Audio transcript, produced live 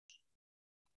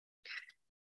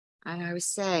And I was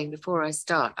saying before I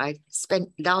start, I spent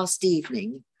last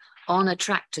evening on a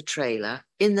tractor trailer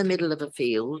in the middle of a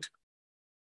field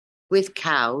with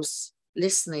cows,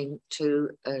 listening to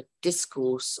a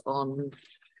discourse on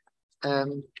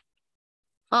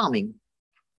farming.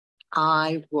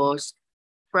 I was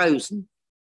frozen,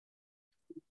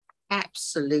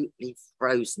 absolutely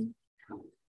frozen.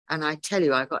 And I tell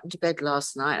you, I got into bed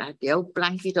last night, I had the old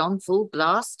blanket on full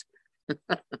blast.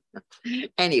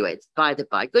 Anyway, by the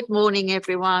by. Good morning,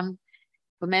 everyone.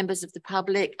 For members of the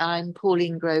public, I'm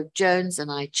Pauline Grove Jones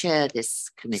and I chair this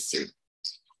committee.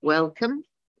 Welcome.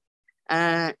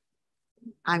 I'm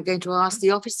going to ask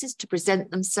the officers to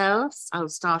present themselves. I'll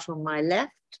start on my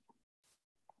left.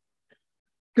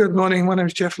 Good morning, my name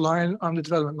is Jeff Lyon. I'm the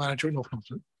Development Manager at North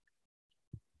Norfolk.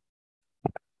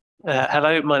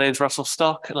 Hello, my name is Russell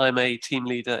Stock and I'm a team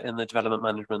leader in the Development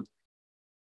Management.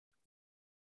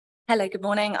 Hello, good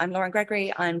morning. I'm Lauren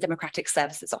Gregory. I'm Democratic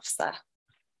Services Officer.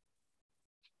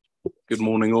 Good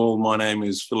morning all. My name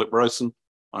is Philip Rosen.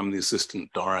 I'm the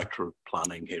Assistant Director of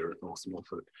Planning here at North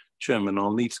Norfolk. Chairman,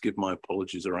 I'll need to give my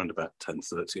apologies around about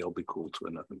 10:30. I'll be called to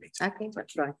another meeting. Okay,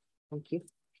 that's right. Thank you.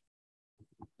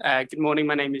 Good morning.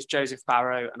 My name is Joseph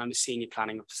Barrow and I'm a Senior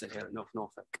Planning Officer here at North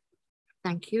Norfolk.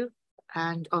 Thank you.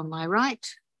 And on my right.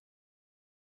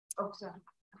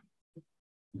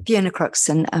 Fiona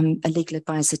Croxton, I'm a legal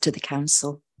advisor to the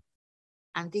council.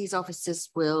 And these officers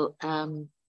will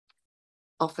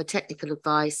offer technical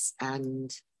advice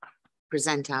and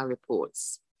present our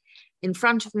reports. In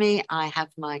front of me, I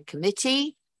have my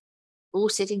committee, all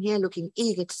sitting here looking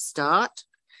eager to start.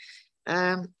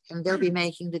 And they'll be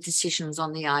making the decisions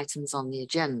on the items on the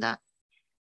agenda.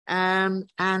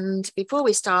 And before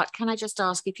we start, can I just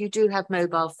ask if you do have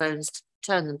mobile phones, to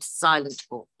turn them to silent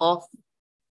or off.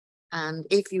 And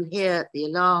if you hear the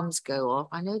alarms go off,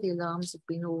 I know the alarms have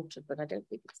been altered, but I don't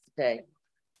think it's today.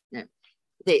 No,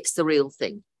 it's the real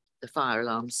thing, the fire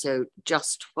alarm. So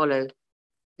just follow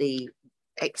the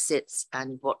exits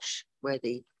and watch where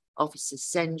the officers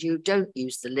send you. Don't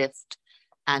use the lift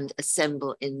and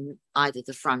assemble in either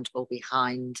the front or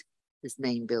behind this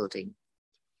main building.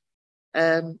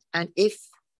 And if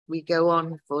we go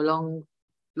on for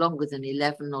longer than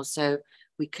 11 or so,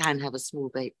 we can have a small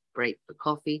break for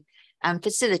coffee, and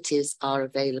facilities are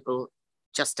available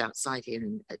just outside here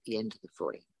and at the end of the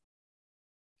foyer.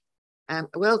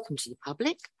 Welcome to the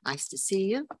public, nice to see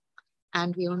you.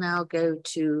 And we'll now go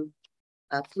to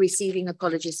receiving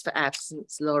apologies for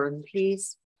absence. Lauren,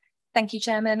 please. Thank you,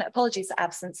 Chairman. Apologies for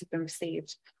absence have been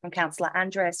received from Councillor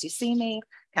Andreas Ussimi,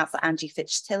 Councillor Angie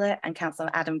Fitch-Tillett and Councillor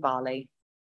Adam Varley.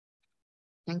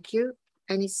 Thank you.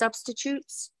 Any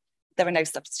substitutes? There are no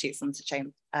substitutes on this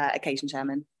occasion,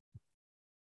 Chairman.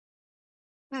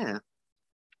 Yeah.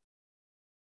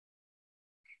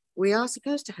 We are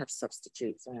supposed to have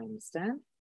substitutes, I understand.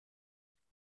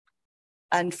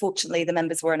 Unfortunately, the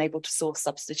members were unable to source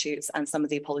substitutes and some of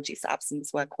the apologies for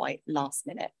absence were quite last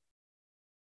minute.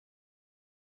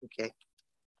 Okay.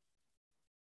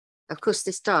 Of course,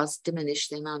 this does diminish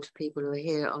the amount of people who are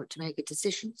here to make a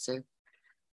decision. So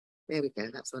there we go.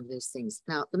 That's one of those things.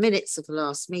 Now, the minutes of the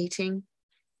last meeting,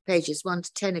 pages 1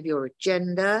 to 10 of your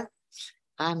agenda.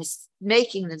 I'm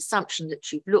making an assumption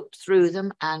that you've looked through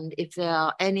them, and if there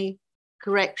are any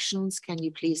corrections, can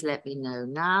you please let me know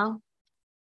now?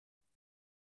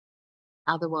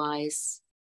 Otherwise,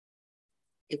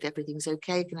 if everything's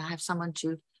okay, can I have someone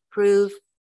to approve?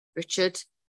 Richard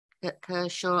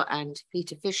Kershaw and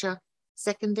Peter Fisher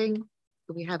seconding.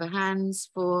 Do we have a hands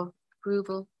for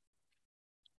approval?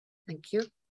 Thank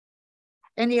you.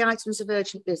 Any items of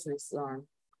urgent business, Lauren?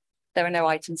 There are no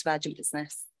items of urgent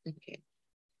business. Okay.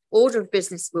 Order of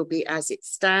business will be as it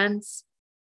stands.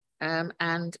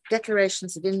 And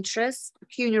declarations of interest,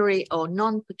 pecuniary or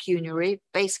non-pecuniary,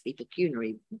 basically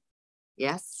pecuniary.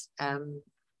 Yes.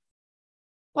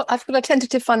 Well, I've got a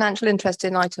tentative financial interest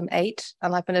in item 8,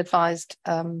 and I've been advised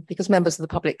because members of the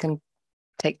public can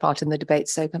take part in the debate,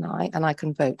 so can I, and I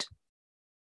can vote.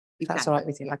 If that's all right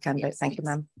with you, I can vote. Thank you,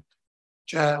 ma'am.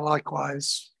 Chair,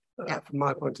 likewise, from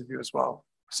my point of view as well.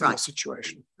 Similar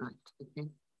situation. Right. Okay.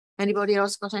 Anybody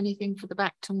else got anything for the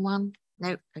Bacton one?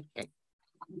 No. Okay.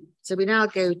 So we now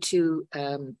go to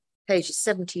pages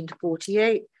 17 to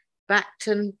 48.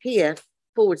 Bacton PF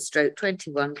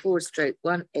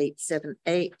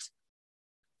 /21/1878.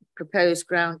 Proposed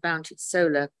ground mounted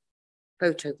solar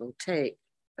photovoltaic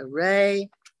array.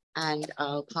 And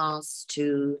I'll pass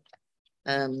to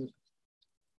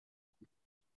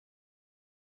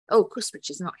oh,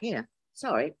 Kusrich is not here.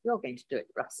 Sorry, you're going to do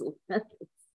it, Russell.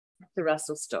 The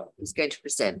Russell Stock is going to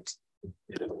present.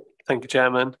 Thank you,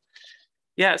 Chairman.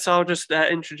 Yeah, so I'll just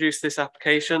introduce this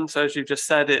application. So as you just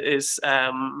said, it is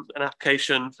an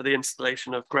application for the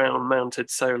installation of ground-mounted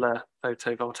solar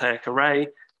photovoltaic array,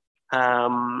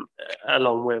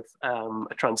 along with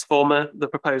a transformer. The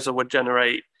proposal would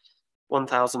generate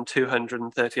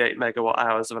 1,238 megawatt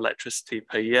hours of electricity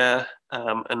per year,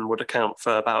 and would account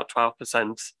for about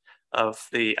 12% of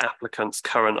the applicant's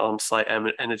current on-site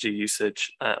energy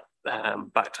usage at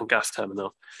Bacton Gas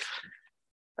Terminal.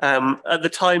 At the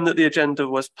time that the agenda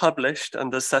was published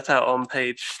and as set out on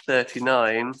page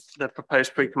 39, the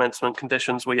proposed pre-commencement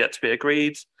conditions were yet to be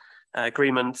agreed.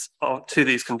 Agreement to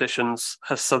these conditions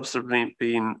has subsequently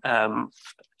been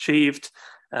achieved,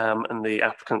 and the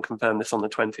applicant confirmed this on the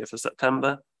 20th of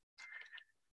September.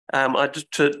 I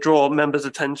just to draw members'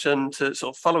 attention to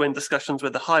sort of following discussions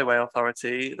with the Highway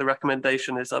Authority, the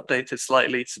recommendation is updated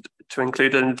slightly to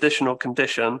include an additional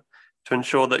condition to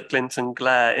ensure that glint and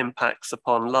glare impacts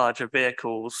upon larger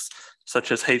vehicles,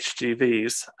 such as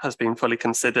HGVs, has been fully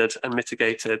considered and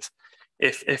mitigated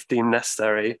if deemed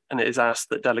necessary. And it is asked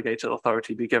that delegated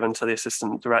authority be given to the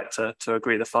Assistant Director to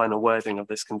agree the final wording of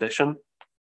this condition.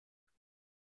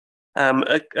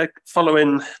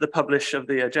 Following the publish of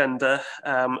the agenda,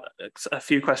 a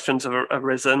few questions have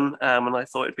arisen, and I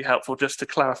thought it'd be helpful just to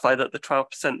clarify that the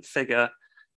 12% figure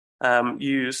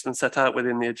used and set out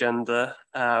within the agenda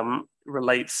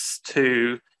relates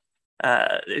to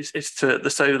the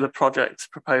solar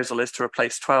project proposal is to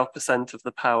replace 12% of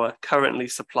the power currently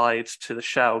supplied to the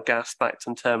Shell gas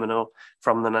Bacton terminal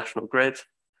from the national grid.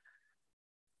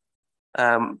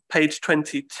 Page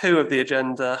 22 of the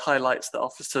agenda highlights that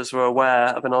officers were aware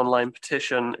of an online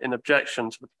petition in objection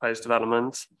to the proposed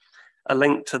development. A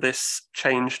link to this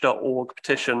change.org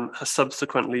petition has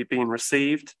subsequently been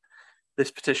received.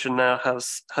 This petition now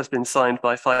has been signed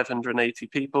by 580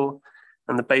 people,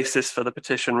 and the basis for the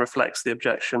petition reflects the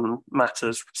objection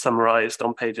matters summarised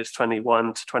on pages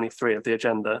 21 to 23 of the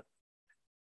agenda.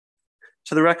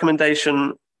 So the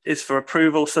recommendation is for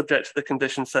approval subject to the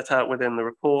conditions set out within the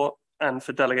report, and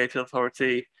for delegated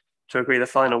authority to agree the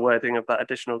final wording of that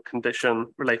additional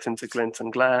condition relating to glint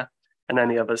and glare, and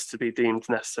any others to be deemed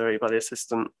necessary by the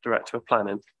Assistant Director of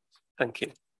Planning. Thank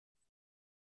you.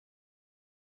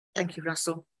 Thank you,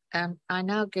 Russell. I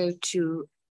now go to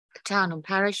Town and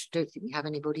Parish. I don't think we have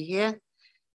anybody here,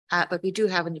 but we do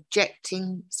have an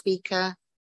objecting speaker,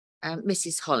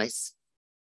 Mrs. Hollis.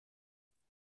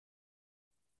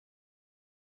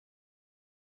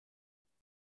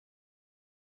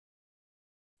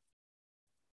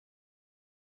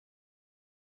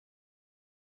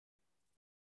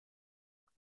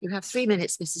 You have 3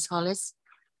 minutes, Mrs. Hollis,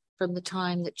 from the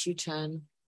time that you turn.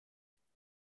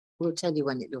 We'll tell you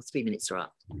when your 3 minutes are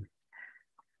up.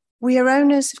 We are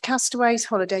owners of Castaways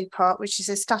Holiday Park, which is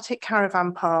a static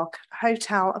caravan park,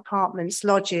 hotel, apartments,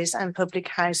 lodges and public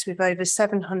house with over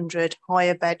 700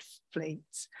 hire bed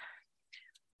fleets.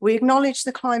 We acknowledge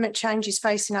the climate changes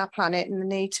facing our planet and the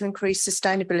need to increase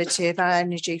sustainability of our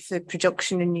energy for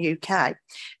production in the UK.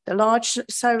 The large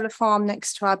solar farm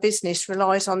next to our business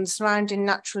relies on the surrounding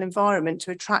natural environment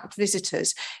to attract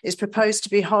visitors, is proposed to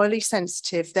be highly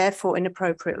sensitive, therefore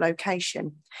inappropriate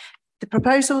location. The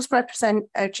proposals represent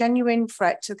a genuine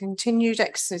threat to the continued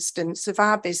existence of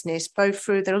our business, both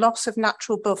through the loss of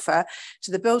natural buffer to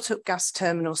the built-up gas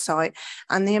terminal site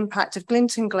and the impact of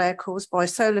glint and glare caused by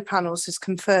solar panels as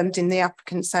confirmed in the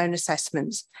applicant's own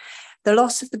assessments. The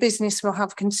loss of the business will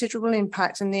have considerable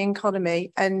impact on the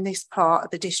economy in this part of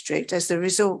the district, as the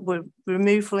result will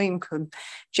remove income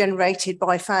generated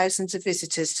by thousands of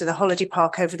visitors to the holiday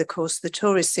park over the course of the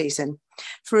tourist season.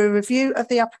 For a review of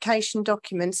the application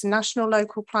documents and national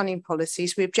local planning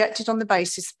policies, we objected on the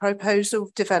basis the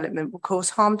proposal development will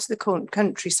cause harm to the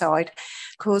countryside,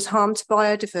 cause harm to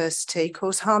biodiversity,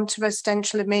 cause harm to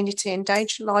residential amenity,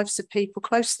 endanger lives of people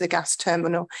close to the gas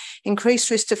terminal, increase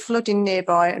risk of flooding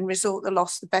nearby and result in the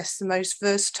loss of the best and most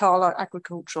versatile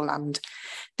agricultural land.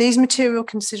 These material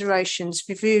considerations,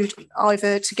 reviewed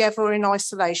either together or in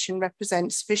isolation,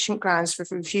 represent sufficient grounds for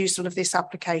refusal of this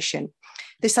application.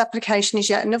 This application is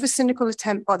yet another cynical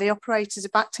attempt by the operators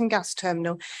of Bacton Gas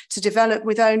Terminal to develop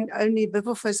with only the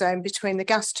buffer zone between the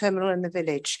gas terminal and the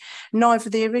village. Neither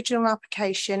the original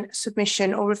application,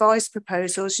 submission or revised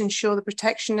proposals ensure the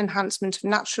protection and enhancement of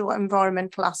natural and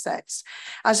environmental assets.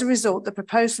 As a result, the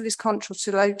proposal is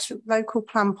contrary to local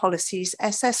plan policies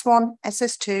SS1,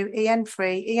 SS2,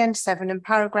 EN3, EN7 and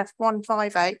paragraph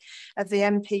 158 of the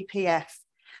MPPF.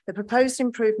 The proposed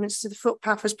improvements to the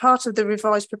footpath as part of the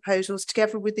revised proposals,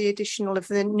 together with the additional of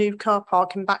the new car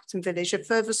park in Bacton Village, are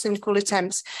further cynical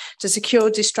attempts to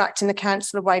secure distracting the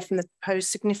council away from the proposed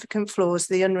significant flaws,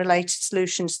 the unrelated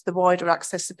solutions to the wider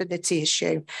accessibility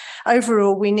issue.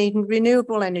 Overall, we need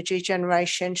renewable energy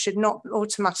generation should not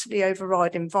automatically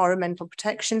override environmental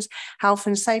protections, health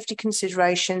and safety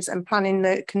considerations and planning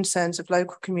the concerns of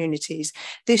local communities.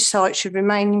 This site should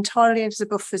remain entirely as a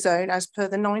buffer zone as per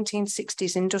the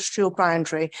 1960s industrial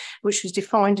boundary, which was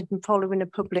defined following a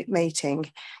public meeting.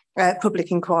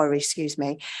 Public inquiry, excuse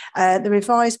me. The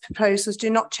revised proposals do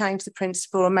not change the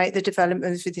principle or make the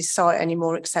development of this site any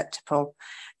more acceptable.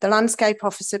 The landscape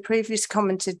officer previously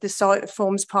commented the site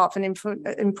forms part of an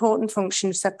important function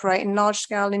of separating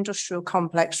large-scale industrial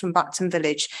complex from Bacton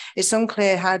Village. It's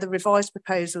unclear how the revised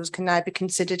proposals can now be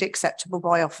considered acceptable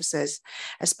by officers,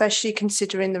 especially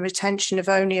considering the retention of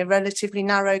only a relatively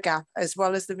narrow gap, as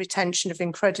well as the retention of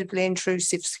incredibly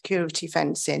intrusive security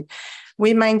fencing.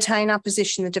 We maintain our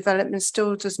position the development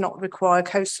still does not require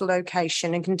coastal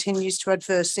location and continues to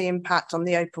adversely impact on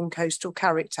the open coastal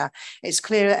character. It's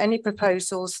clear that any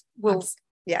proposals will,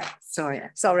 sorry.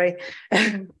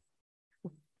 Thank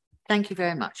you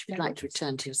very much. If you'd like to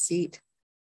return to your seat.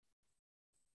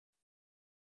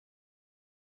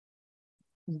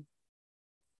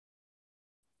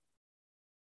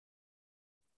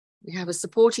 We have a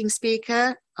supporting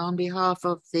speaker on behalf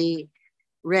of the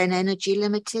Wren Energy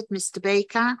Limited, Mr.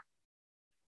 Baker.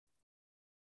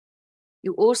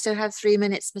 You also have 3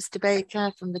 minutes, Mr.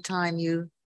 Baker, from the time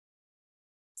you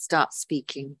start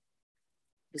speaking.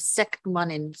 The second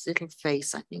one in his little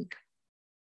face, I think.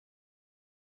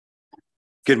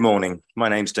 Good morning. My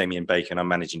name's Damien Baker and I'm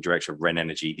Managing Director of Wren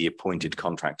Energy, the appointed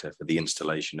contractor for the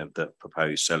installation of the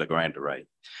proposed solar ground array.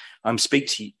 I'm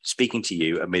speaking to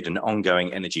you amid an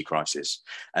ongoing energy crisis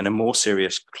and a more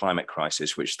serious climate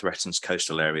crisis which threatens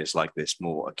coastal areas like this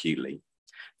more acutely.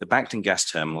 The Bacton gas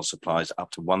terminal supplies up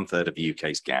to 1/3 of the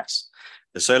UK's gas.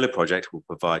 The solar project will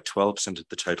provide 12% of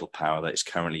the total power that is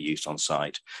currently used on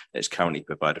site, that is currently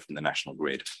provided from the national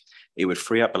grid. It would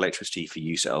free up electricity for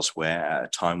use elsewhere at a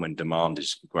time when demand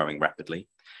is growing rapidly.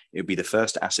 It would be the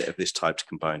first asset of this type to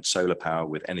combine solar power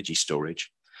with energy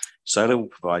storage. Solar will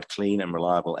provide clean and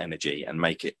reliable energy and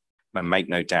make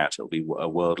no doubt it will be a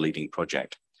world-leading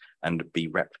project and be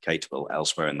replicatable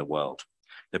elsewhere in the world.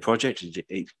 The project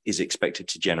is expected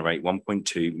to generate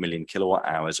 1.2 million kilowatt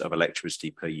hours of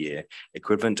electricity per year,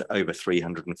 equivalent to over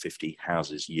 350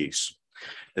 houses' use.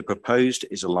 The proposed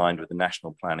is aligned with the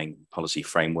National Planning Policy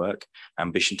Framework,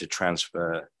 ambition to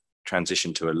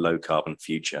transition to a low-carbon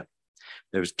future.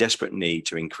 There is desperate need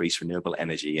to increase renewable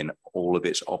energy in all of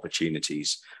its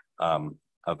opportunities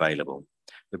available.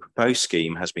 The proposed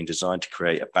scheme has been designed to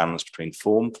create a balance between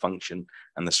form, function,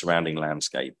 and the surrounding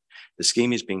landscape. The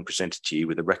scheme is being presented to you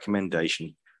with a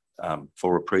recommendation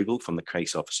for approval from the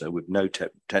case officer with no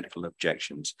technical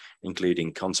objections,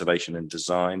 including conservation and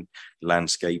design,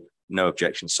 landscape, no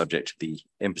objections subject to the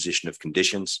imposition of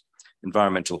conditions,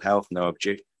 environmental health, no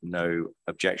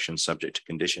objections subject to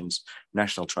conditions,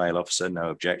 National Trail Officer, no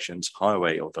objections,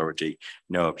 Highway Authority,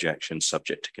 no objections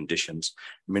subject to conditions,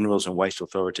 Minerals and Waste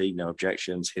Authority, no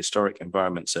objections, Historic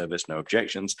Environment Service, no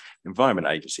objections, Environment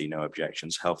Agency, no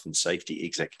objections, Health and Safety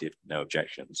Executive, no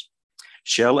objections.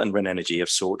 Shell and Wren Energy have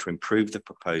sought to improve the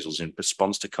proposals in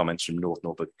response to comments from North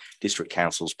Norfolk District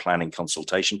Council's planning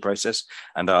consultation process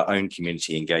and our own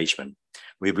community engagement.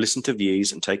 We have listened to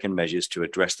views and taken measures to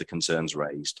address the concerns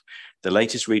raised. The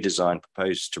latest redesign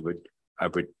proposes to a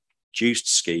reduced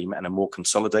scheme and a more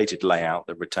consolidated layout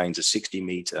that retains a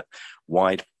 60-metre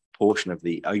wide portion of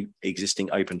the existing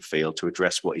open field to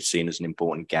address what is seen as an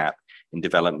important gap in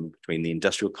development between the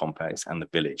industrial complex and the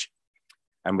village,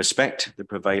 and respect the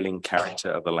prevailing character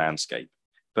of the landscape.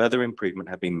 Further improvement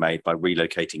have been made by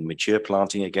relocating mature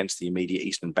planting against the immediate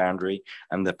eastern boundary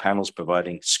and the panels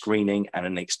providing screening and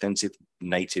an extensive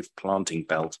native planting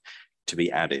belt to be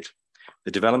added.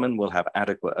 The development will have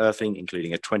adequate earthing,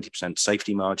 including a 20%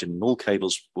 safety margin, and all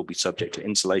cables will be subject to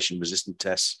insulation resistant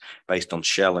tests based on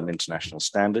Shell and international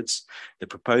standards. The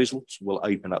proposals will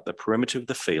open up the perimeter of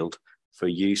the field for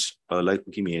use by the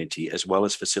local community, as well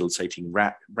as facilitating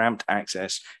ramped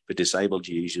access for disabled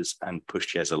users and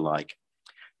pushchairs alike.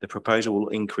 The proposal will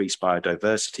increase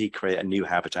biodiversity, create a new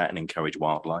habitat and encourage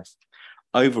wildlife.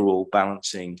 Overall,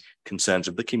 balancing concerns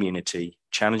of the community,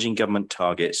 challenging government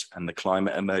targets and the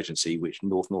climate emergency which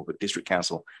North Norfolk District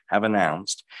Council have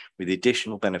announced, with the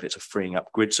additional benefits of freeing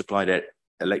up grid supplied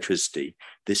electricity,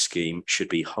 this scheme should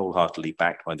be wholeheartedly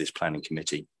backed by this planning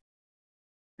committee.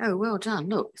 Oh, well done.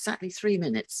 Look, exactly 3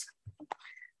 minutes.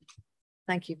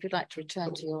 Thank you. If you'd like to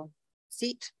return to your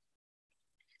seat.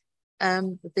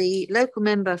 The local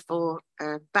member for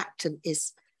Bacton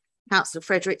is Councillor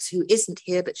Fredericks, who isn't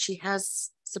here, but she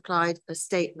has supplied a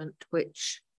statement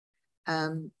which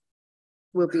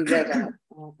will be read out.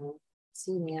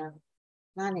 Senior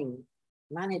planning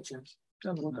manager.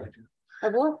 Development manager.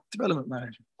 What? Development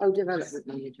manager. Oh, development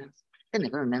manager. I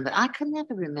never remember. I can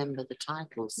never remember the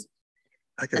titles.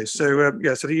 Okay, so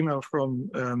so the email from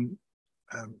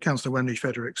Councillor Wendy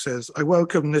Frederick says, I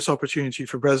welcome this opportunity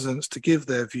for residents to give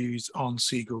their views on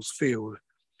Seagulls Field.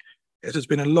 It has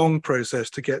been a long process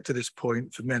to get to this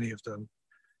point for many of them.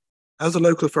 As a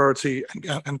local authority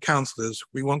and councillors,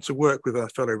 we want to work with our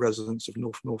fellow residents of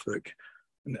North Norfolk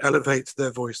and elevate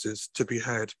their voices to be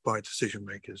heard by decision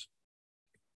makers.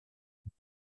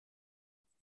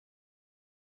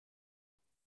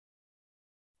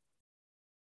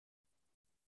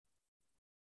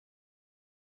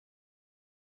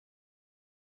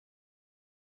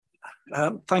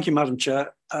 Thank you, Madam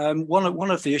Chair.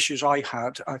 One of the issues I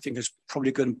had, I think, has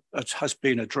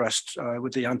been addressed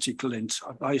with the anti-glint.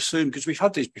 I assume, because we've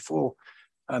had these before,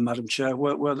 Madam Chair,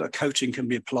 where the coating can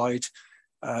be applied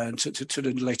to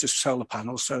the latest solar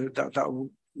panels, so that will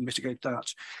mitigate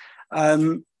that.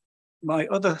 My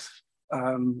other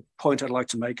point I'd like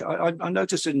to make, I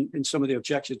noticed in some of the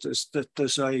objectives that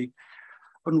there's a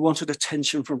unwanted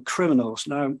attention from criminals.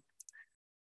 Now,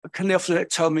 can the officer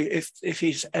tell me if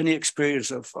he's any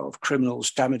experience of criminals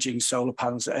damaging solar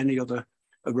panels at any other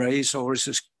arrays, or is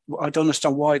this? I don't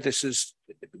understand why this is.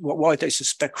 Why they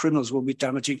suspect criminals will be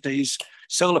damaging these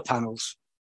solar panels.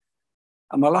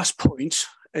 And my last point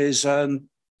is 78%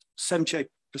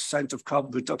 of carbon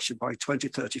reduction by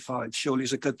 2035. Surely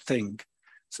is a good thing.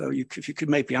 So if you could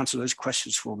maybe answer those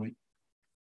questions for me.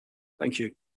 Thank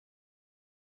you.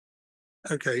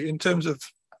 Okay, in terms of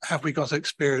have we got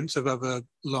experience of other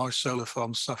large solar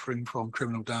farms suffering from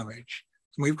criminal damage?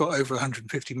 We've got over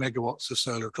 150 megawatts of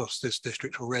solar across this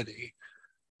district already.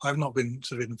 I've not been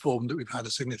sort of informed that we've had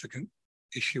a significant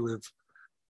issue with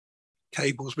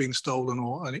cables being stolen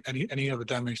or any other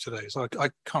damage today. So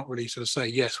I can't really sort of say,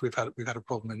 yes, we've had a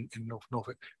problem in North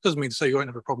Norfolk. Doesn't mean to say you won't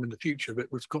have a problem in the future,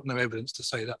 but we've got no evidence to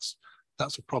say that's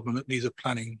a problem that needs a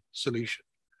planning solution.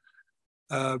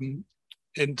 In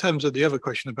terms of the other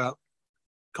question about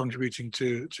contributing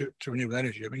to renewable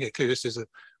energy, I mean, yeah, clearly this is a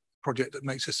project that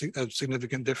makes a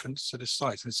significant difference to this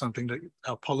site, and it's something that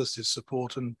our policies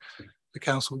support and the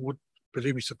council would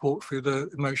presumably support through the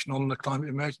motion on the climate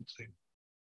emergency.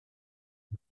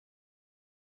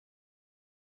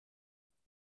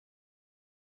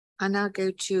 I now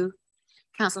go to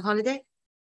Councillor Holiday.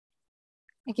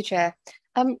 Thank you, Chair.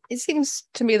 It seems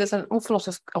to me there's an awful lot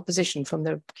of opposition from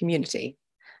the community,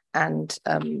 and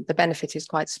the benefit is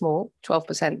quite small.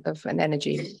 12% of an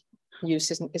energy use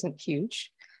isn't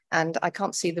huge, and I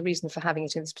can't see the reason for having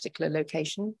it in this particular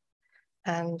location.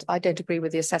 And I don't agree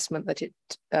with the assessment that it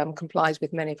complies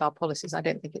with many of our policies. I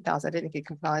don't think it does. I don't think it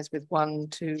complies with 1,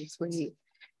 2, 3,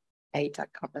 8. I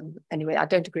can't remember. Anyway, I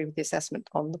don't agree with the assessment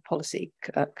on the policy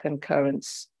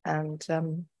concurrence, and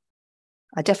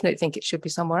I definitely think it should be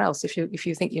somewhere else. If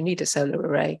you think you need a solar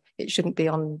array, it shouldn't be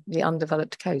on the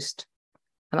undeveloped coast.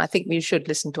 And I think we should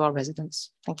listen to our residents.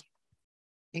 Thank you.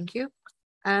 Thank you.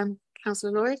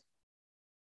 Councillor Lloyd.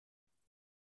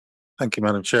 Thank you,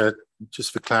 Madam Chair.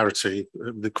 Just for clarity,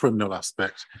 the criminal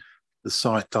aspect, the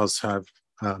site does have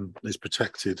is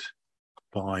protected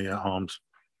by armed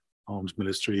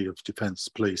Ministry of Defence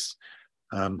police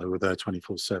who were there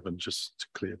 24/7, just to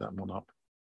clear that one up.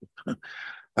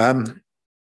 I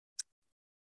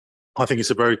think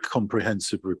it's a very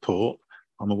comprehensive report.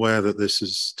 I'm aware that this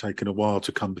has taken a while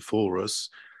to come before us,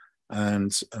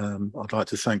 and I'd like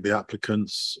to thank the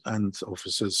applicants and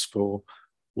officers for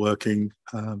working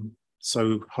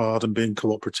so hard and being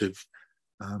cooperative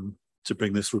to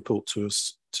bring this report to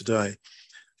us today.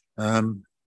 I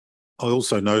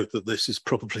also note that this is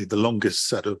probably the longest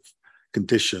set of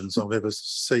conditions I've ever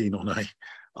seen on I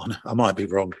might be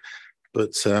wrong,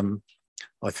 but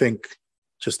I think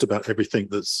just about everything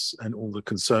and all the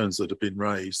concerns that have been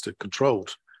raised are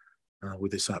controlled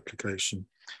with this application.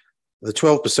 The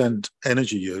 12%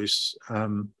 energy use,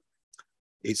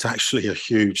 it's actually a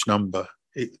huge number.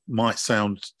 It might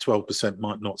sound 12%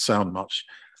 might not sound much,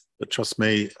 but trust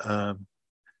me,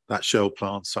 that Shell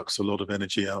plant sucks a lot of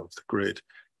energy out of the grid,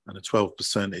 and a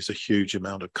 12% is a huge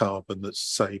amount of carbon that's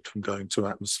saved from going to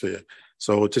atmosphere.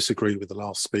 So I would disagree with the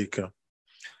last speaker.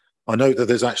 I note that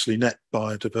there's actually net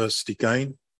biodiversity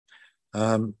gain.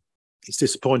 It's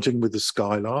disappointing with the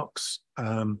skylarks,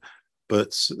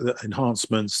 but the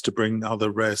enhancements to bring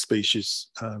other rare species,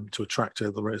 to attract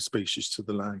other rare species to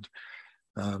the land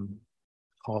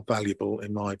are valuable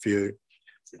in my view.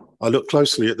 I looked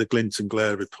closely at the glint and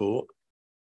glare report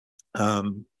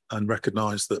and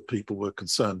recognised that people were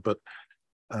concerned, but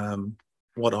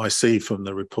what I see from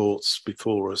the reports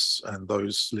before us and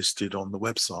those listed on the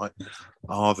website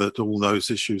are that all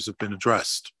those issues have been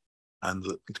addressed, and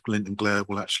that the glint and glare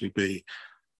will actually be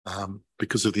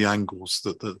because of the angles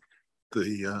that the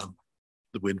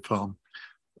wind farm,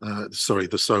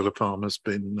 the solar farm has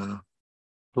been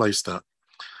placed at.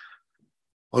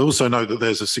 I also know that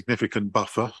there's a significant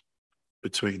buffer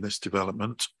between this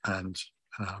development and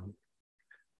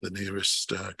the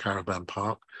nearest caravan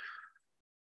park.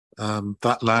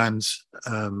 That land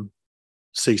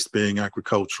ceased being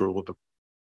agricultural.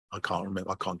 I can't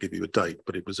remember, I can't give you a date,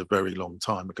 but it was a very long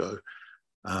time ago.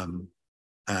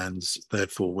 And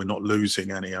therefore we're not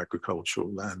losing any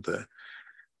agricultural land there.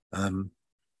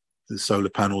 The solar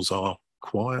panels are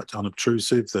quiet,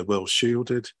 unobtrusive, they're well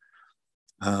shielded.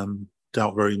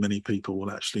 Doubt very many people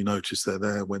will actually notice they're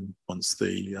there once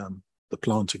the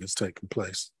planting has taken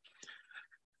place.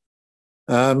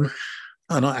 And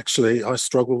I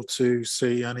struggle to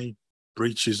see any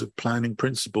breaches of planning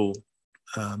principle.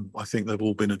 I think they've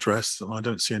all been addressed, and I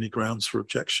don't see any grounds for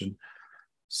objection.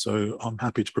 So I'm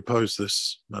happy to propose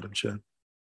this, Madam Chair,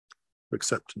 for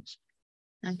acceptance.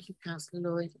 Thank you, Councillor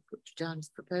Lloyd. I'll put you down as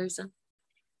proposer.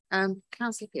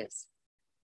 Councillor Pearce.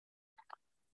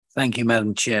 Thank you,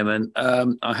 Madam Chairman.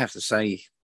 I have to say,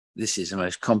 this is the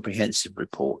most comprehensive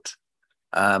report.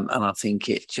 And I think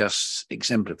it just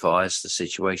exemplifies the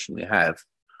situation we have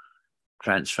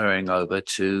transferring over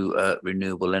to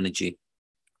renewable energy.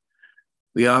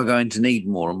 We are going to need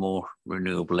more and more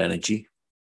renewable energy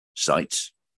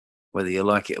sites, whether you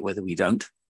like it or whether we don't.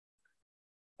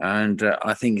 And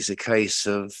I think it's a case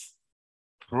of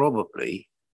probably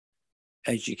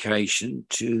education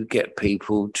to get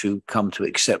people to come to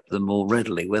accept them more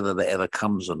readily. Whether that ever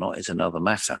comes or not is another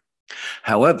matter.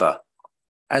 However,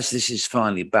 as this is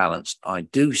finally balanced, I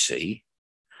do see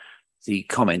the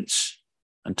comments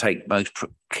and take most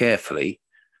carefully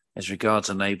as regards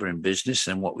a neighbouring business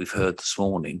and what we've heard this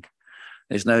morning.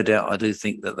 There's no doubt I do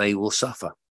think that they will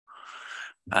suffer,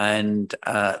 and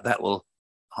that will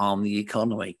harm the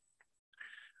economy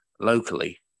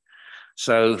locally.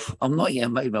 So I'm not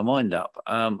yet made my mind up.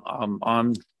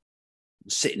 I'm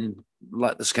sitting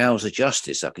like the scales of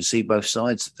justice. I can see both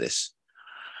sides of this.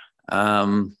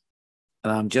 And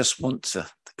I just want the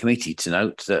committee to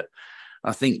note that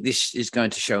I think this is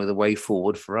going to show the way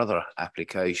forward for other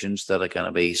applications that are going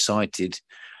to be sited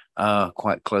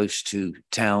quite close to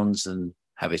towns and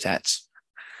habitats.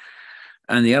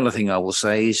 And the other thing I will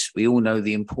say is we all know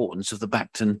the importance of the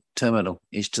Bacton terminal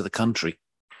is to the country.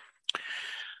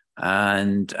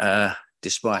 And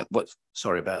despite what's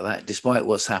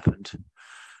happened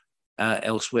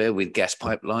elsewhere with gas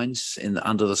pipelines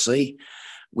under the sea,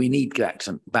 we need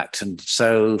Bacton.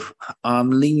 So I'm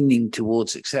leaning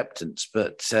towards acceptance,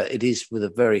 but it is with a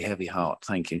very heavy heart.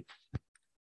 Thank you.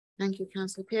 Thank you,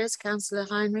 Councillor Pearce. Councillor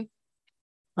Heinrich.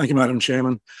 Thank you, Madam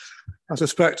Chairman. I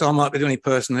suspect I might be the only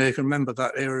person here who can remember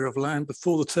that area of land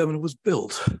before the terminal was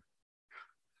built.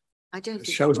 I don't think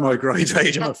it shows my great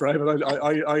age, I'm afraid, but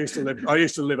I used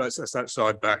to live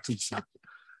outside Bacton.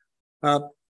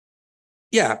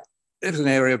 Yeah, it was an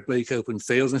area of bleak open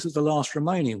fields, and this is the last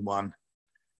remaining one.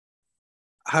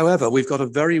 However, we've got a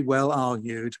very well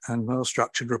argued and well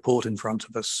structured report in front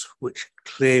of us, which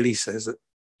clearly says that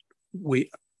we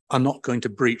are not going to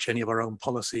breach any of our own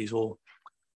policies or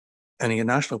any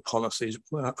national policies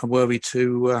were we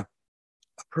to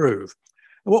approve.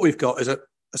 And what we've got is a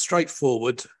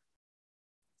straightforward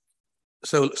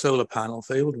solar panel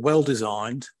field, well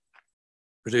designed,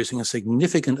 producing a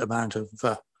significant amount of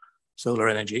solar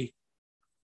energy,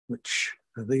 which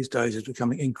these days is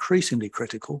becoming increasingly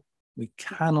critical. We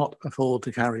cannot afford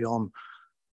to carry on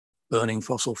burning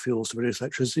fossil fuels to produce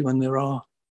electricity when there are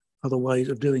other ways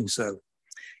of doing so.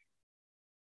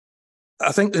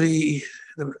 I think the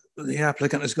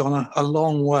applicant has gone a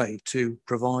long way to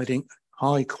providing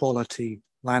high quality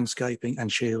landscaping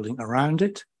and shielding around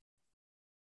it.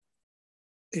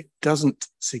 It doesn't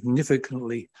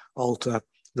significantly alter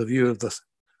the view of the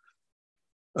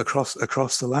across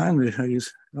the land.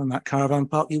 On that caravan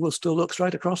park, you will still look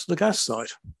straight across the gas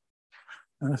site.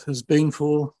 It has been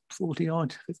for 50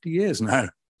 years now.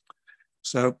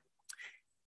 So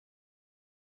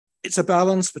it's a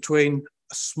balance between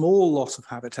a small loss of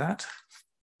habitat,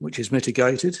 which is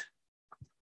mitigated,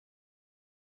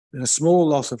 and a small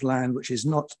loss of land, which is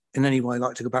not in any way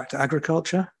like to go back to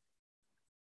agriculture.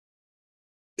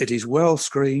 It is well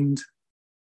screened.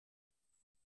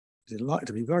 It is likely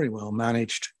to be very well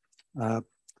managed.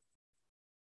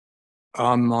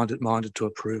 I'm minded to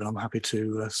approve. I'm happy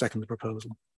to second the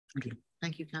proposal. Thank you.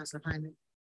 Thank you, councillor Hyman.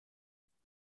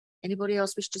 Anybody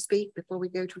else wish to speak before we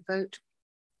go to a vote?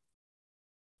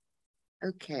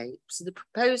 Okay, so the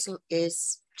proposal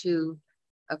is to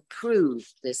approve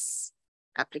this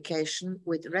application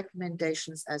with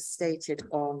recommendations as stated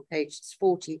on pages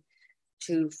 40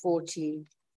 to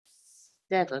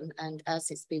 47. And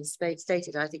as it's been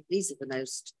stated, I think these are the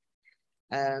most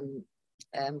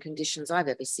conditions I've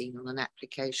ever seen on an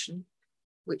application,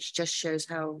 which just shows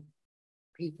how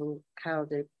people, how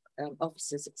the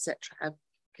officers, etc., have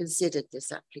considered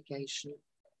this application.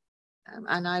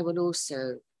 And I will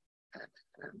also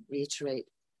reiterate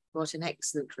what an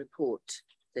excellent report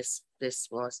this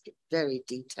was, very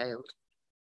detailed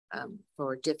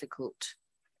for a difficult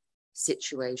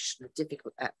situation, a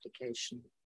difficult application.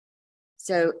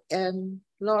 So,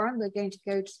 Lauren, we're going to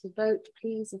go to the vote,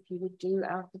 please, if you would do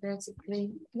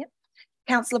alphabetically. Yep.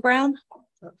 Councillor Brown?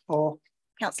 4.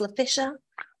 Councillor Fisher?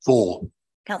 4.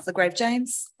 Councillor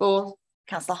Grove-Jones? 4.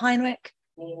 Councillor Heinrich?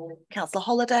 4. Councillor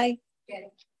Holiday?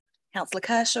 Councillor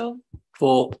Kershaw?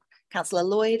 4. Councillor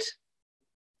Lloyd?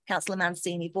 Councillor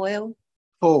Mancini-Boyle?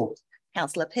 4.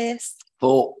 Councillor Pearce?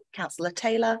 4. Councillor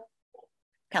Taylor?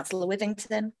 Councillor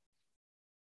Withington?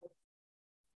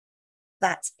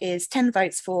 That is 10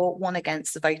 votes for, 1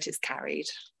 against. The vote is carried.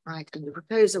 Right, and the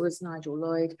proposer was Nigel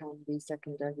Lloyd, and the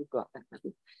seconder, we've got that,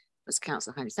 was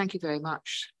Councillor Heinrich. Thank you very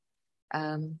much.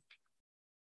 And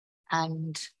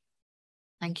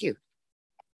thank you.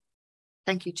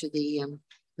 Thank you to the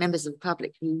members of the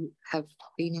public who have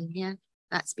been in here.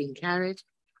 That's been carried.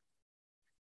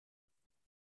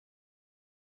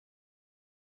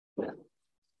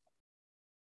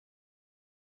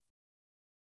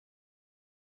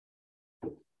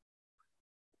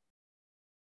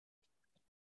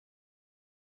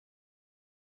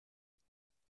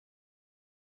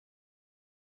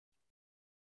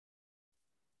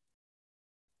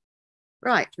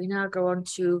 Right, we now go on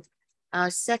to our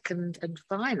second and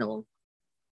final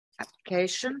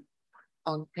application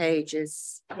on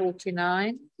pages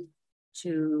 49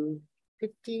 to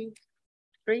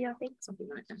 53, I think, something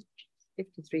like that,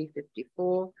 53,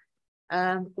 54.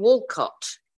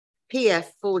 Walcott,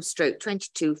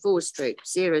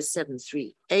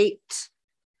 PF/22/073/8.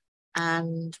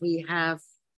 And we have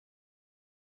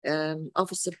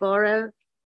Officer Barrow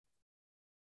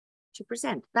to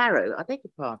present. Barrow, I beg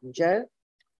your pardon, Joe.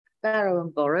 Barrow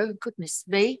and Borrow, goodness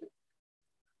me.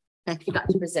 Thank you. Like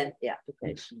to present the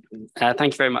application, please.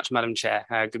 Thank you very much, Madam Chair.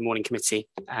 Good morning, committee.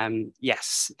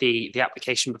 Yes, the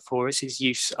application before us is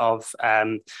use of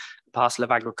a parcel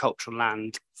of agricultural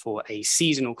land for a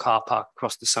seasonal car park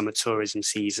across the summer tourism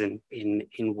season in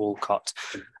Walcott.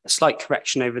 A slight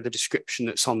correction over the description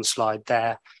that's on the slide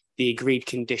there. The agreed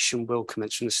condition will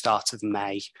commence from the start of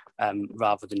May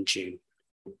rather than June.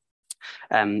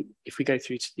 If we go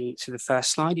through to the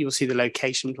first slide, you will see the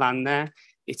location plan there.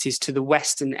 It is to the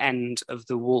western end of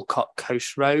the Walcott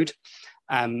Coast Road.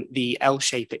 The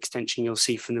L-shape extension you'll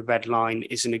see from the red line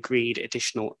is an agreed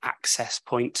additional access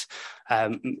point,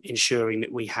 ensuring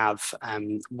that we have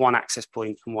 1 access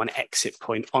point and 1 exit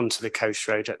point onto the coast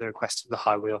road at the request of the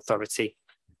Highway Authority.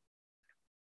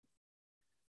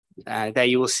 There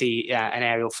you will see an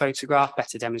aerial photograph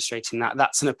better demonstrating that.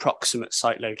 That's an approximate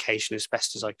site location as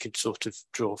best as I could sort of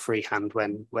draw freehand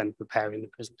when preparing the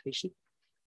presentation.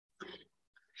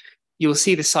 You'll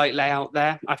see the site layout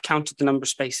there. I've counted the number of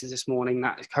spaces this morning.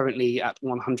 That is currently at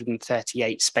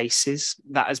 138 spaces.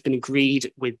 That has been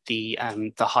agreed with the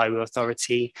Highway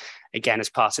Authority, again,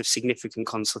 as part of significant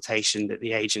consultation that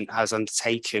the agent has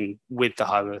undertaken with the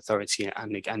Highway Authority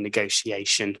and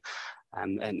negotiation.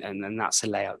 And that's a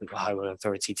layout that the Highway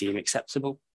Authority deem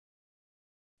acceptable.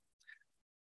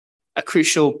 A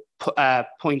crucial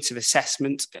point of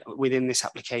assessment within this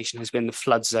application has been the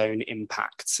flood zone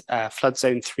impact. Flood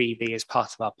zone 3B as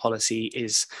part of our policy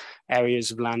is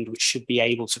areas of land which should be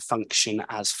able to function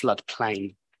as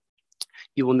floodplain.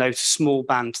 You will note a small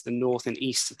band to the north and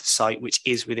east of the site which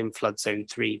is within flood zone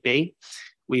 3B.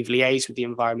 We've liaised with the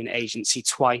Environment Agency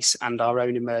twice and our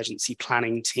own emergency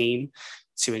planning team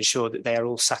to ensure that they are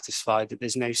all satisfied that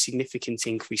there's no significant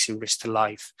increase in risk to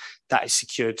life. That is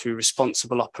secured through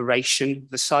responsible operation of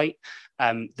the site.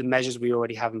 The measures we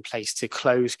already have in place to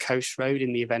close Coast Road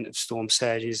in the event of storm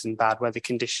surges and bad weather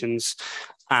conditions.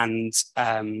 And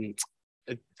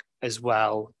as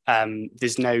well,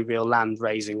 there's no real land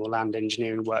raising or land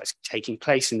engineering works taking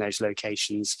place in those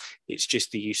locations. It's just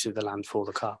the use of the land for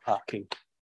the car parking.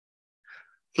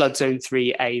 Flood zone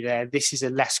 3A there, this is a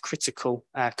less critical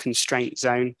constraint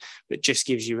zone, but just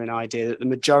gives you an idea that the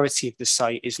majority of the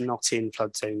site is not in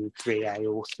flood zone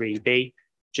 3A or 3B.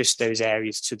 just those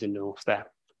areas to the north there.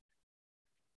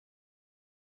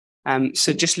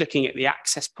 So just looking at the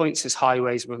access points, as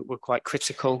highways were quite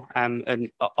critical and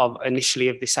initially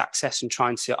of this access and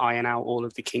trying to iron out all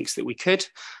of the kinks that we could.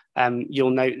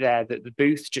 You'll note there that the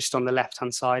booth just on the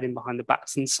left-hand side and behind the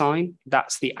Bacton sign,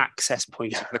 that's the access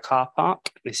point of the car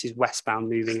park. This is westbound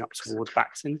moving up towards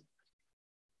Bacton.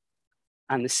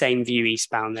 And the same view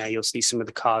eastbound there, you'll see some of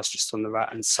the cars just on the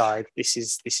right-hand side. This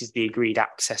is the agreed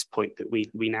access point that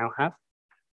we now have.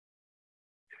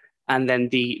 And then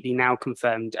the now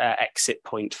confirmed exit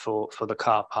point for the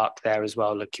car park there as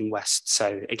well, looking west.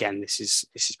 So again, this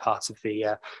is part of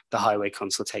the highway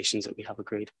consultations that we have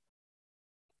agreed.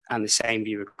 And the same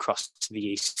view across to the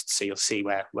east, so you'll see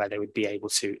where they would be able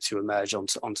to emerge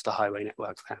onto the highway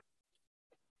network there.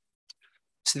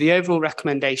 So the overall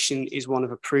recommendation is one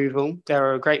of approval. There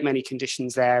are a great many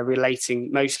conditions there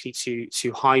relating mostly to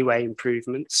highway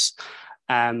improvements.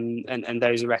 And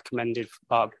those are recommended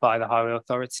by the Highway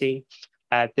Authority.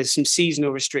 There's some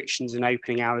seasonal restrictions and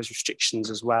opening hours restrictions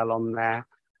as well on there.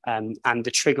 And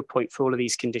the trigger point for all of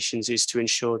these conditions is to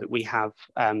ensure that we have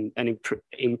an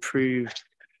improved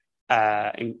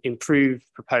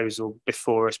proposal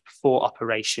before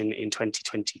operation in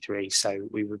 2023. So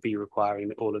we would be requiring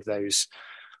that all of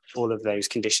those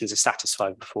conditions are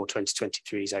satisfied before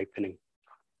 2023's opening.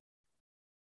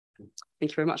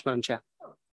 Thank you very much, Madam Chair.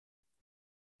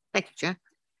 Thank you, Chair.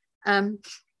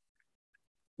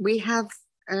 We have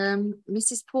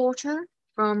Mrs. Porter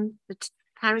from the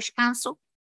Parish Council.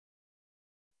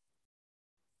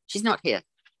 She's not here.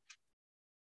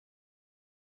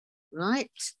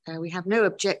 Right, we have no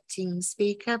objecting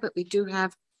speaker, but we do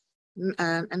have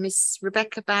a Miss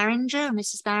Rebecca Barringer.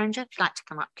 Mrs. Barringer, if you'd like to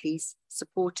come up, please,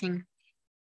 supporting.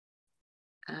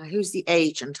 Who's the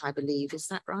agent, I believe, is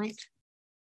that right?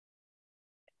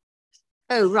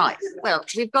 Oh, right. Well,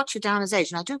 we've got you down as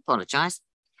agent. I do apologise.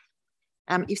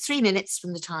 You've 3 minutes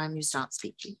from the time you start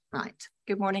speaking. Right.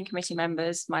 Good morning, committee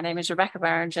members. My name is Rebecca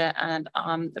Barringer, and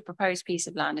the proposed piece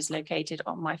of land is located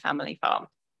on my family farm.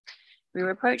 We were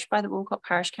approached by the Walcott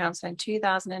Parish Council in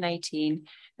 2018,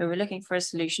 who were looking for a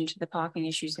solution to the parking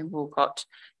issues in Walcott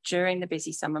during the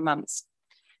busy summer months.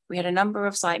 We had a number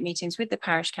of site meetings with the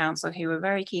Parish Council who were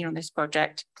very keen on this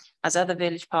project, as other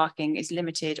village parking is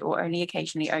limited or only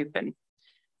occasionally open.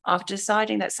 After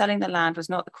deciding that selling the land was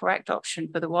not the correct option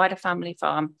for the wider family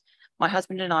farm, my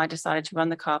husband and I decided to run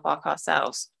the car park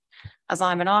ourselves. As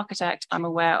I'm an architect, I'm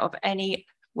aware of any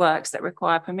works that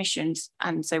require permissions,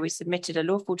 and so we submitted a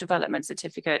lawful development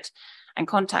certificate and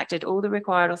contacted all the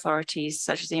required authorities,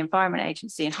 such as the Environment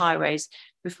Agency and Highways,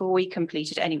 before we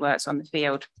completed any works on the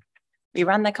field. We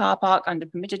ran the car park under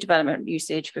permitted development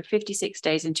usage for 56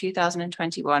 days in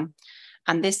 2021,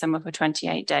 and this summer for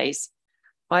 28 days.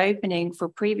 By opening for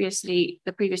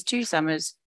the previous 2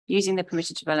 summers using the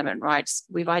permitted development rights,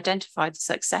 we've identified the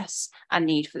success and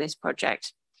need for this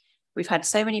project. We've had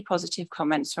so many positive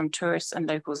comments from tourists and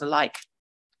locals alike.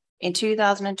 In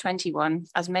 2021,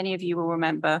 as many of you will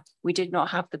remember, we did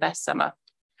not have the best summer.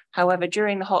 However,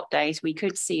 during the hot days, we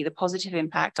could see the positive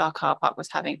impact our car park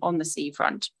was having on the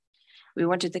seafront. We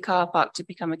wanted the car park to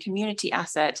become a community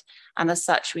asset, and as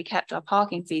such, we kept our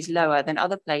parking fees lower than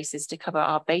other places to cover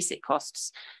our basic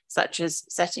costs, such as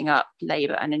setting up,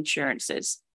 labour and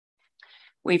insurances.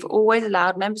 We've always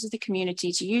allowed members of the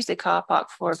community to use the car park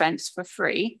for events for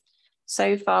free.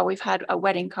 So far, we've had a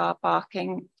wedding car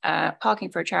parking,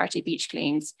 parking for a charity beach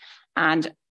cleans,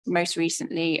 and most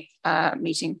recently,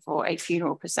 meeting for a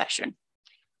funeral procession.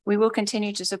 We will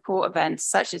continue to support events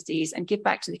such as these and give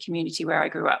back to the community where I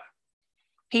grew up.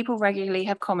 People regularly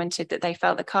have commented that they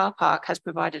felt the car park has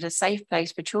provided a safe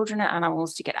place for children and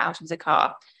animals to get out of the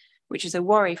car, which is a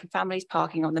worry for families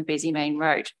parking on the busy main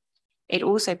road. It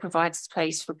also provides a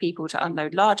place for people to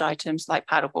unload large items like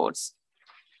paddleboards.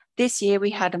 This year,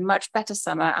 we had a much better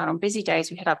summer, and on busy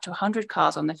days, we had up to 100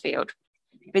 cars on the field.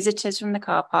 Visitors from the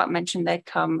car park mentioned they'd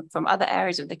come from other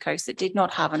areas of the coast that did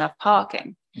not have enough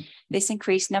parking. This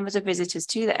increased numbers of visitors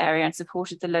to the area and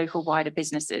supported the local wider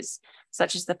businesses,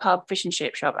 such as the pub, fish and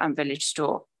chip shop and village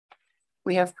store.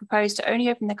 We have proposed to only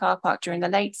open the car park during the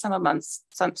late summer months,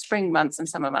 some spring months and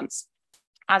summer months,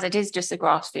 as it is just a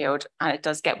grass field and it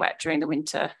does get wet during the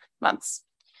winter months.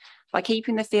 By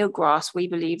keeping the field grass, we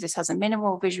believe this has a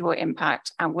minimal visual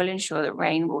impact and will ensure that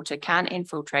rainwater can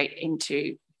infiltrate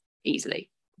into easily,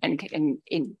 in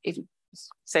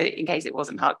case it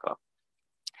wasn't hardcore.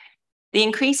 The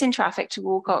increase in traffic to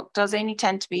Walcott does only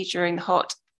tend to be during the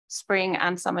hot spring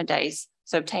and summer days,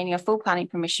 so obtaining a full planning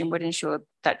permission would ensure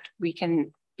that we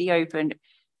can be open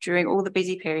during all the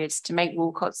busy periods to make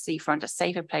Walcott seafront a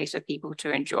safer place for people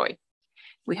to enjoy.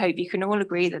 We hope you can all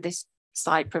agree that this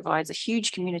site provides a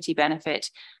huge community benefit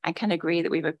and can agree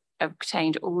that we've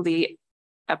obtained all the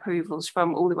approvals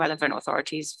from all the relevant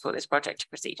authorities for this project to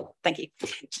proceed. Thank you.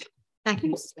 Thank you,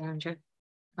 Mrs. Berenger.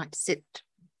 I'd like to sit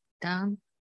down.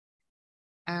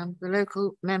 The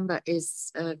local member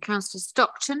is Councillor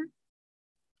Stockton,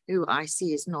 who I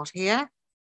see is not here.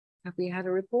 Have we had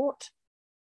a report?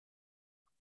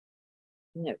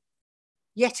 No.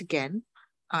 Yet again,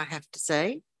 I have to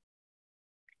say,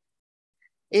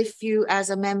 if you as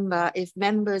a member, if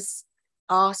members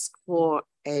ask for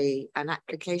an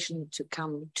application to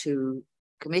come to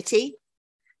committee,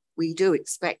 we do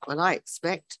expect, well, I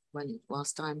expect,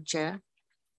 whilst I'm chair,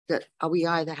 that we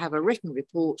either have a written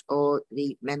report or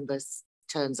the members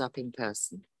turns up in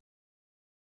person.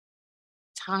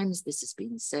 Times this has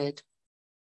been said,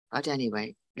 but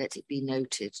anyway, let it be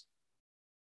noted.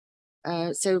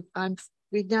 So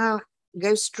we now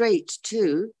go straight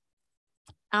to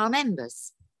our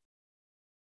members.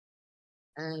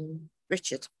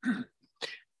 Richard.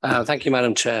 Thank you,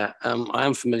 Madam Chair. I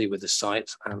am familiar with the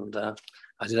site, and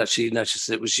I did actually notice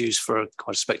that it was used for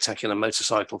quite a spectacular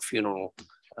motorcycle funeral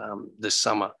this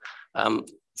summer.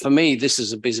 For me, this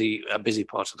is a busy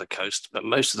part of the coast, but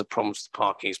most of the problems with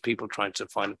parking is people trying to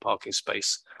find a parking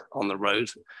space on the road.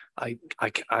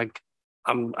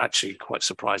 I'm actually quite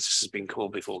surprised this has been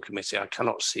called before committee. I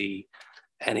cannot see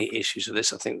any issues with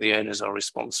this. I think the owners are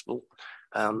responsible.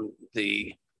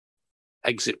 The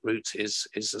exit route is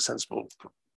a sensible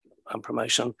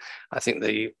promotion. I think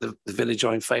the village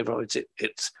are in favour of it.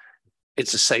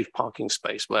 It's a safe parking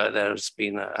space where there's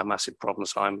been a massive problem,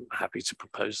 so I'm happy to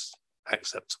propose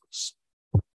acceptance.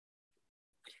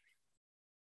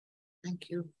 Thank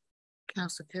you,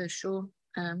 Councillor Kershaw.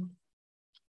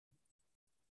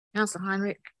 Councillor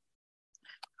Heinrich.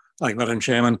 Thank you, Madam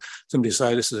Chairman. Somebody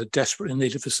say this is a desperately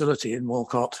needed facility in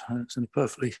Walcott. It's in a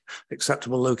perfectly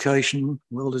acceptable location,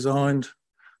 well designed,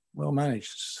 well managed,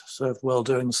 served well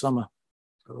during the summer.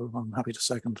 So I'm happy to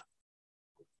second.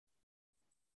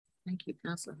 Thank you,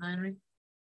 Councillor Heinrich.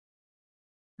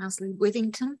 Councillor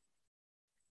Withington.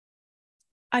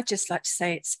 I'd just like to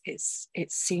say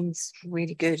it seems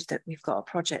really good that we've got a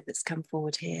project that's come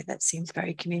forward here that seems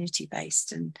very community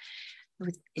based and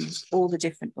with all the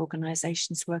different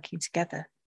organisations working together.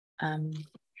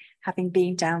 Having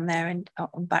been down there and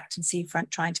on Bacton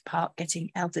Seafront trying to park,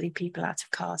 getting elderly people out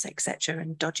of cars, etc.,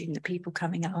 and dodging the people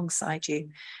coming alongside you,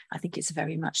 I think it's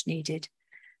very much needed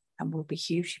and will be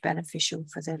hugely beneficial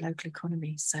for the local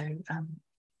economy. So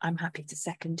I'm happy to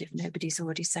second if nobody's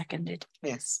already seconded.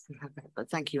 Yes, we have that, but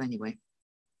thank you anyway.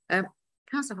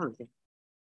 Councillor Holiday.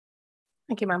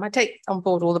 Thank you, ma'am. I take on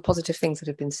board all the positive things that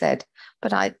have been said,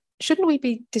 but shouldn't we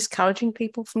be discouraging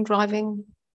people from driving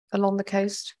along the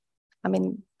coast? I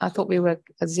mean, I thought we were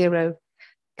a zero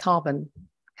carbon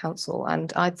council,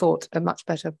 and I thought a much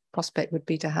better prospect would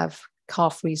be to have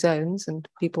car-free zones and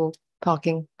people park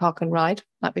and ride,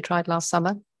 like we tried last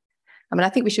summer. I mean, I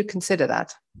think we should consider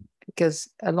that because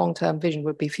a long-term vision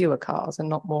would be fewer cars and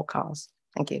not more cars.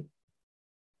 Thank you.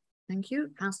 Thank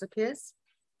you. Councillor Pearce.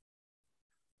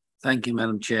 Thank you,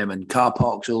 Madam Chairman. Car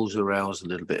parks always arouse a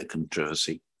little bit of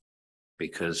controversy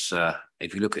because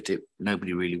if you look at it,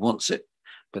 nobody really wants it,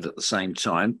 but at the same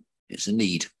time, it's a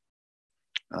need.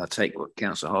 I take what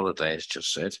Councillor Holiday has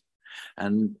just said.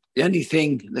 And the only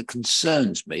thing that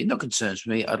concerns me,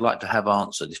 I'd like to have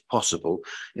answered if possible.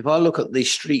 If I look at the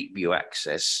street view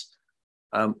access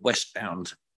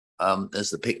westbound,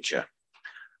 there's the picture.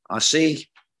 I see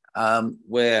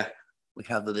where we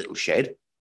have the little shed.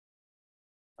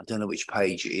 I don't know which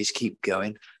page it is. Keep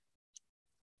going.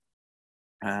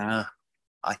 Yeah,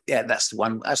 that's the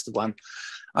one. That's the one.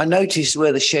 I noticed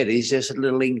where the shed is. There's a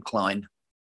little incline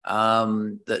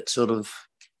that sort of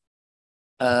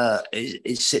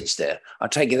it sits there. I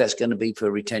take it that's going to be for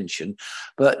retention.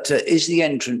 But is the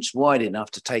entrance wide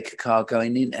enough to take a car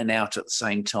going in and out at the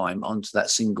same time onto that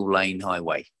single lane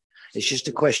highway? It's just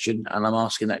a question, and I'm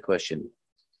asking that question.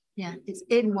 Yeah, it's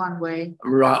in one way.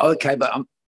 Right. Okay, but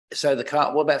so the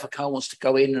car. What about if a car wants to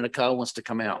go in and a car wants to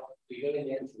come out?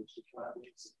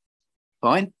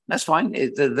 Fine, that's fine.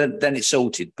 Then it's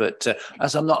sorted. But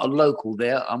as I'm not a local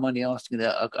there, I'm only asking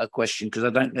a question because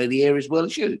I don't know the area as well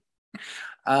as you.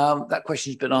 That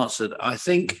question's been answered. I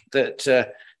think that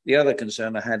the other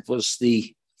concern I had was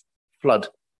the flood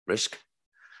risk.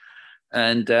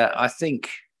 And I think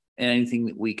anything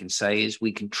that we can say is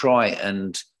we can try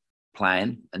and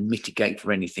plan and mitigate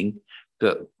for anything,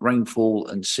 but rainfall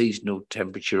and seasonal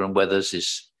temperature and weathers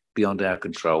is beyond our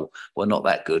control. We're not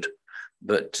that good,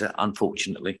 but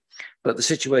unfortunately. But the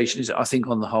situation is, I think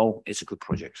on the whole, it's a good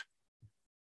project.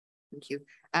 Thank you.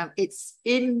 It's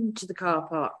into the car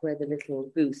park where the little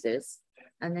booth is,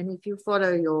 and then if you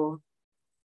follow your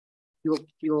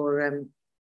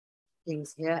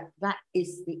things here, that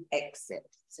is the exit.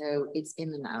 So it's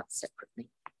in and out separately.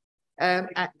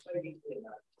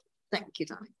 Thank you,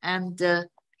 darling. And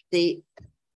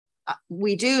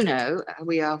we do know,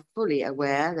 we are fully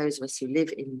aware, those of us who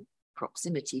live in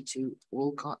proximity to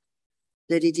Walcott,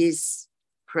 that it is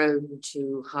prone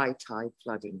to high tide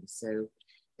flooding. So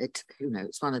it's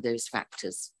one of those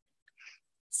factors.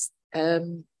 Is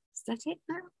that it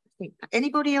now? I think.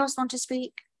 Anybody else want to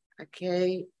speak?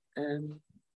 Okay.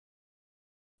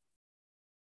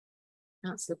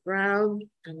 Councillor Brown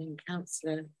and then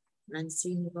Councillor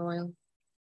Mancini Royal.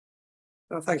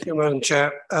 Thank you, Madam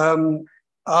Chair.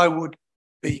 I would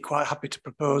be quite happy to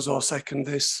propose or second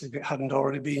this if it hadn't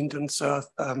already been done. So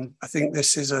I think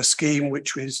this is a scheme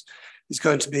which is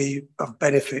going to be of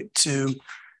benefit to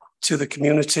the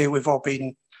community. We've all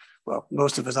been, well,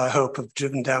 most of us, I hope, have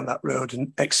driven down that road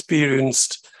and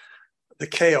experienced the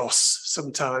chaos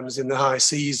sometimes in the high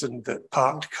season that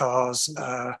parked cars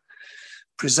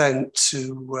present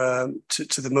to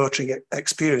the motoring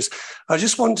experience. I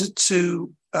just wanted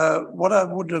to, what I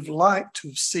would have liked to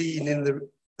have seen in the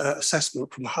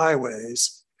assessment from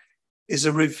highways is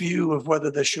a review of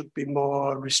whether there should be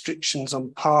more restrictions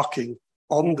on parking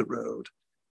on the road,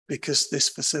 because this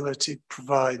facility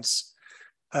provides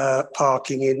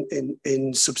parking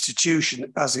in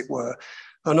substitution, as it were.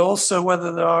 And also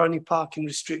whether there are any parking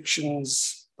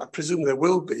restrictions, I presume there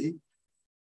will be,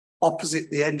 opposite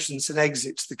the entrance and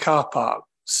exit to the car park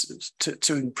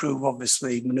to improve,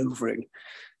 obviously, manoeuvring.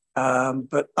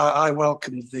 But I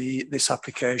welcome this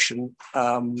application.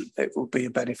 It will be a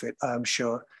benefit, I'm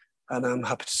sure, and I'm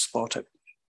happy to support it.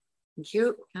 Thank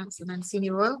you. Councillor Mancini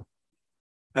Royal.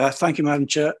 Thank you, Madam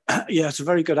Chair. Yeah, it's a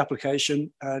very good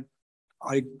application.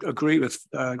 I agree with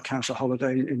Councillor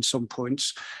Holliday in some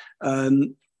points.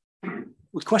 The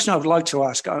question I would like to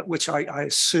ask, which I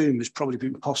assume has probably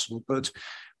been possible, but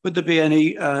would there be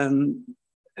any in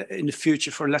the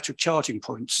future for electric charging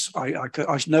points? I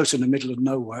know it's in the middle of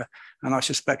nowhere, and I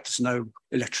suspect there's no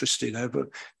electricity there, but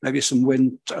maybe some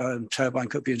wind turbine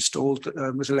could be installed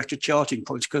with electric charging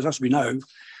points, because as we know,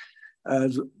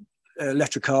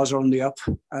 electric cars are on the up,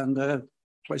 and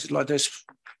places like this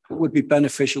would be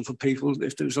beneficial for people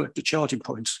if there was electric charging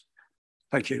points.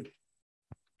 Thank you.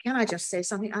 Can I just say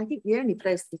something? I think the only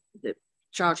place that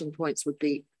charging points would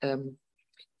be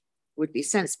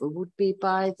sensible would be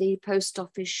by the post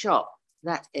office shop,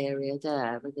 that area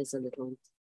there, where there's a little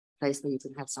place where you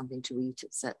can have something to eat,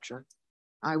 etc.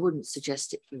 I wouldn't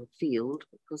suggest it for a field,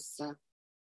 because I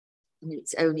mean,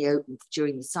 it's only open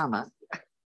during the summer.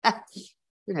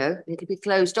 You know, it'll be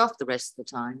closed off the rest of the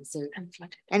time. So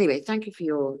anyway, thank you for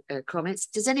your comments.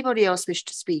 Does anybody else wish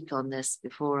to speak on this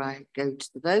before I go to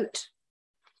the vote?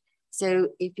 So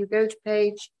if you go to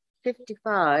page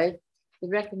 55, the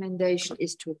recommendation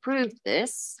is to approve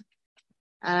this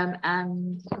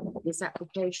and this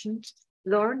application.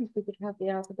 Lauren, if we could have the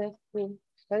alphabetical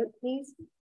vote, please.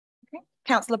 Okay.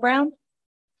 Councillor Brown.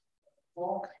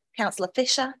 For. Councillor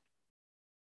Fisher.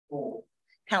 For.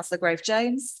 Councillor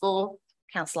Grove-Jones. For.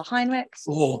 Councillor Heinrich.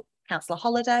 For. Councillor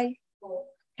Holliday. For.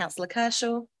 Councillor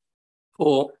Kershaw.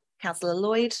 For. Councillor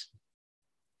Lloyd.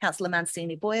 Councillor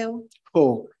Mancini Boyle.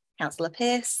 For. Councillor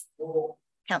Pearce. For.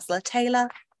 Councillor Taylor.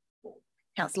 For.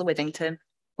 Councillor Withington.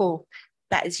 For.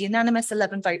 That is unanimous,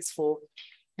 11 votes for.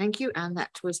 Thank you. And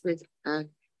that was with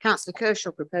Councillor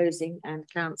Kershaw proposing and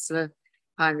Councillor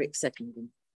Heinrich seconding.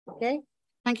 Okay.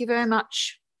 Thank you very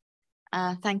much.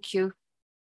 Thank you.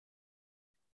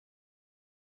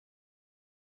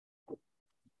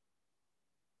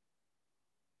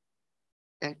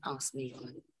 Don't ask me.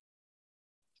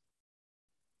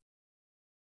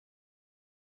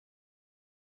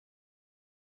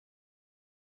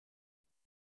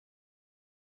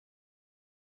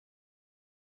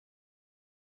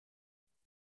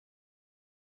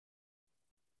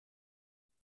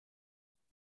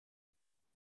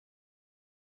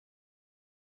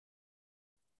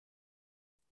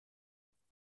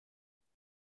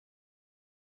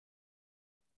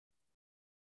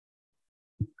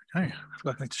 Okay, I feel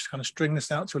like I need to kind of string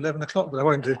this out to 11 o'clock, but I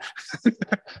won't do.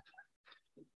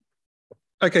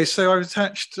 Okay, so I've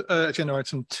attached agenda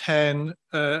item 10,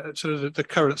 sort of the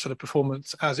current sort of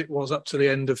performance as it was up to the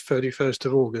end of 31st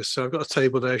of August. So I've got a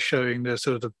table there showing the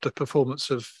sort of the performance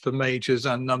of the majors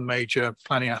and non-major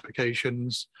planning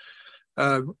applications.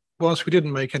 Whilst we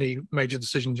didn't make any major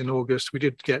decisions in August, we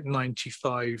did get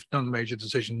 95 non-major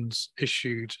decisions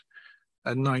issued,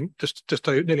 and nearly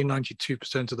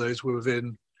 92% of those were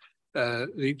within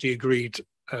the agreed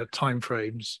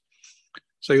timeframes.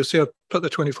 So you'll see I've put the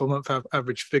 24-month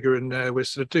average figure in there. We're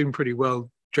sort of doing pretty well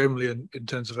generally in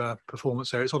terms of our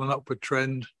performance there. It's on an upward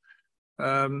trend.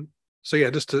 So yeah,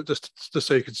 just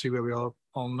so you can see where we are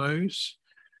on those.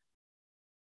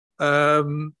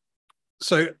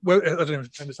 So well, I don't know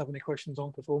if members have any questions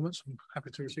on performance. I'm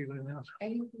happy to receive them now.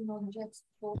 Anything on Jeff's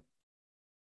performance?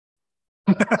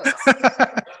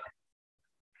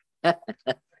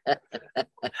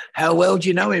 How well do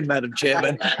you know him, Madam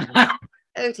Chairman?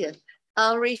 Oh dear,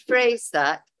 I'll rephrase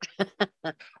that.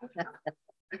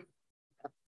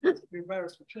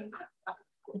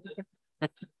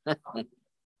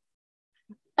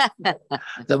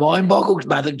 The mind boggles,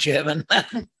 Madam Chairman.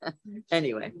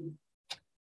 Anyway.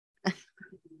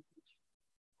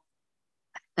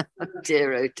 Oh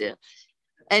dear, oh dear.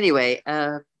 Anyway,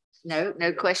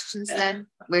 no questions then.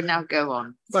 We'll now go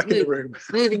on. Back in the room.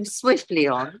 Moving swiftly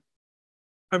on.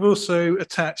 I've also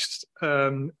attached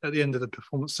at the end of the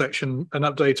performance section an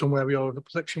update on where we are with the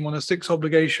Section 106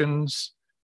 obligations.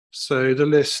 So the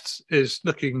list is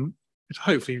looking,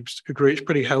 hopefully you agree, it's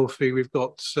pretty healthy. We've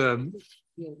got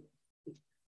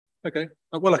okay.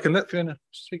 Well, I can let Fiona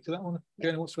speak to that one.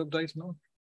 Fiona wants to update on that one.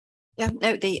 Yeah,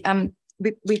 no,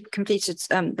 we've completed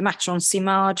the matter on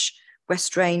Seamarge,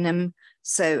 West Raynham,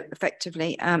 so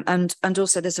effectively, and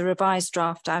also there's a revised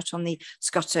draft out on the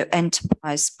Scotto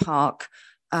Enterprise Park,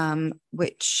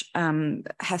 which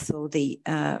Hethel, the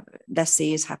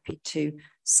lessee, is happy to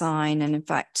sign, and in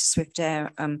fact Swift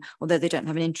Air, although they don't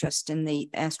have an interest in the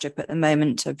airstrip at the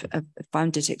moment, have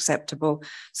found it acceptable.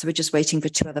 So we're just waiting for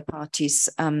two other parties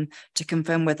to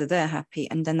confirm whether they're happy,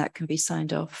 and then that can be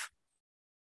signed off.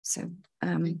 So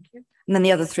and then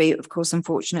the other three, of course,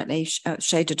 unfortunately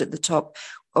shaded at the top,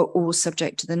 are all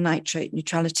subject to the nitrate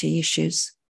neutrality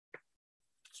issues.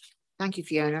 Thank you,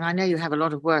 Fiona. And I know you have a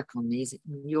lot of work on these.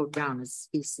 You're down as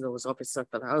East Law's officer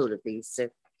for the whole of these. So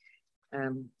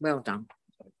well done.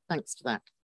 Thanks for that.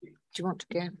 Do you want to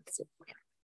go?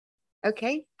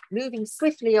 Okay, moving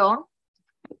swiftly on.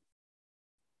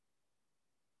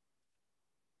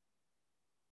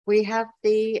 We have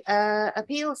the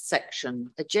appeals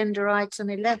section, agenda item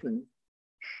 11.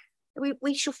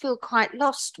 We shall feel quite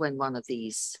lost when one of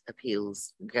these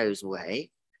appeals goes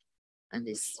away and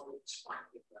is,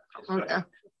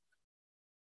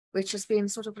 which has been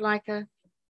sort of like a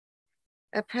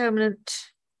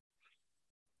permanent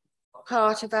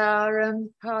part of our,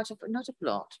 not a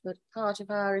blot, but part of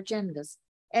our agendas.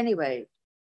 Anyway,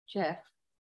 Jeff.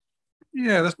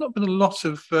 Yeah, there's not been a lot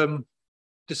of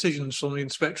decisions from the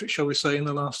inspectorate, shall we say, in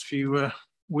the last few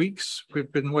weeks.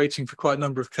 We've been waiting for quite a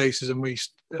number of cases, and we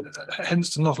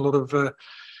hence not a lot of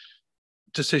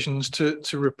decisions to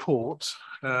report.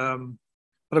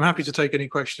 But I'm happy to take any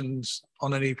questions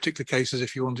on any particular cases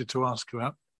if you wanted to ask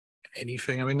about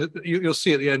anything. I mean, you'll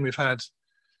see at the end we've had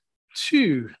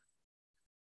two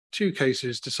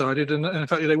cases decided, and in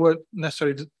fact they weren't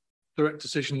necessarily direct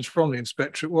decisions from the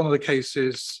inspectorate. One of the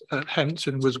cases at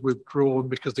Hempton was withdrawn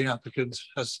because the applicant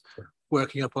has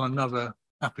working up on another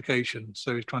application,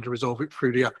 so he's trying to resolve it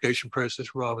through the application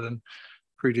process rather than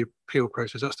through the appeal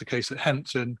process. That's the case at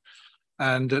Hempton.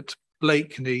 And at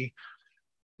Blakeney,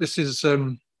 this is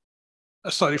a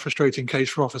slightly frustrating case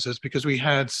for officers because we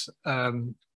had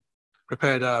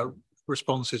prepared our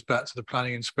responses back to the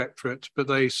planning inspectorate, but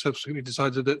they subsequently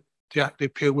decided that the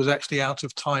appeal was actually out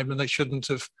of time and they shouldn't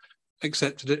have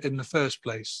accepted it in the first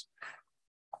place.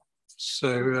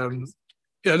 So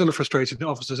yeah, a little frustrated. The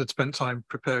officers had spent time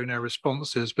preparing their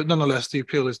responses, but nonetheless the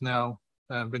appeal is now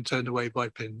been turned away by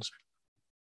PINS.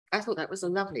 I thought that was a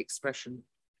lovely expression.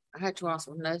 I had to ask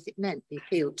what on earth it meant, the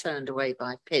appeal turned away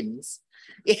by PINS.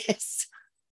 Yes.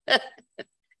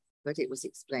 But it was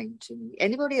explained to me.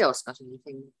 Anybody else got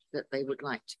anything that they would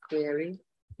like to query?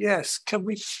 Yes, can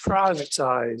we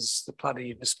privatise the planning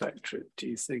inspectorate, do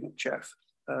you think, Jeff,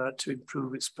 to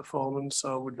improve its performance,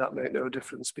 or would that make no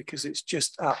difference? Because it's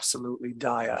just absolutely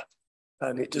dire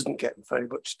and it doesn't get very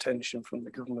much attention from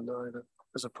the government either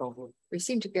as a problem. We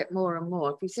seem to get more and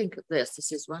more. If you think of this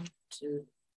is 1, 2,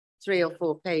 3 or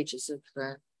 4 pages of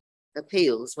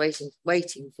appeals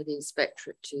waiting for the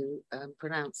inspectorate to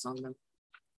pronounce on them.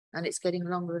 And it's getting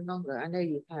longer and longer. I know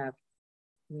you have.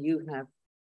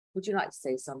 Would you like to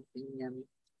say something?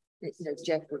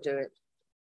 Jeff will do it.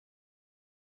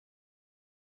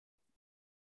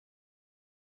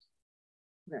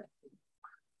 No.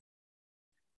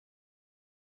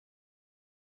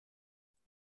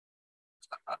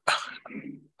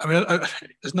 I mean,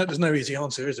 there's no easy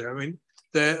answer, is there? I mean,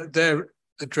 they're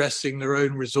addressing their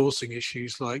own resourcing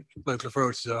issues like local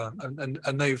authorities are,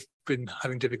 and they've been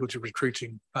having difficulty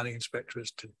recruiting planning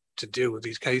inspectors to deal with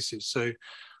these cases. So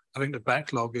I think the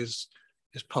backlog is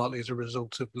is partly as a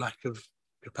result of lack of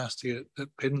capacity at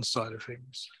PIN's side of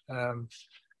things.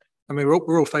 I mean,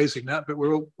 we're all facing that, but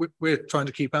we're trying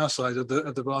to keep our side of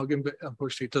the bargain, but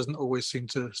unfortunately, it doesn't always seem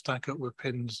to stack up with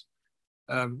PIN's.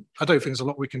 I don't think there's a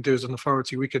lot we can do as an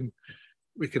authority. We can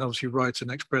obviously write and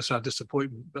express our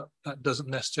disappointment, but that doesn't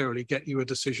necessarily get you a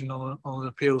decision on an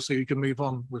appeal, so you can move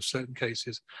on with certain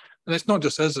cases. And it's not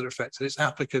just us that are affected; it's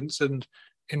applicants and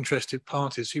interested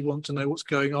parties who want to know what's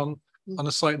going on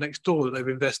a site next door that they've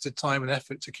invested time and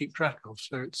effort to keep track of.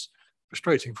 So it's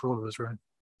frustrating for all of us, right?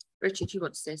 Richard, you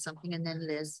want to say something, and then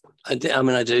Liz. I do. I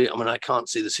mean, I can't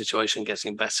see the situation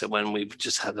getting better when we've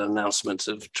just had an announcement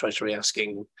of Treasury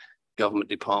asking government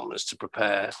departments to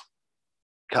prepare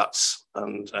cuts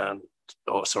and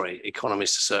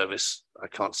economies to service. I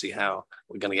can't see how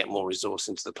we're going to get more resource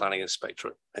into the planning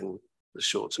inspectorate in the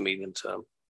short to medium term,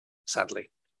 sadly.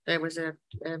 There was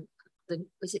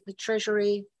was it the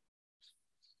Treasury?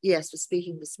 Yes, we're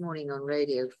speaking this morning on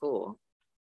Radio 4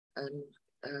 and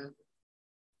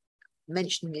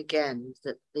mentioning again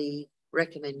that the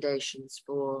recommendations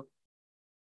for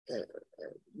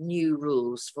new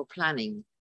rules for planning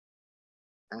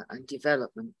and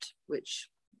development, which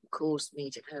caused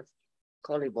me to have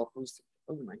collywobbles.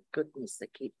 Oh my goodness, they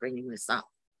keep bringing this up.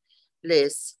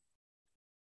 Liz.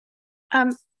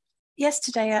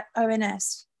 Yesterday at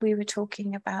ONS, we were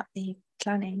talking about the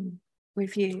planning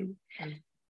review.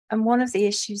 And one of the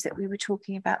issues that we were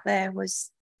talking about there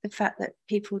was the fact that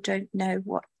people don't know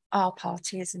what our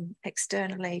part is and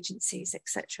external agencies,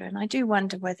 etc. And I do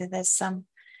wonder whether there's some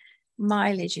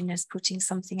mileage in us putting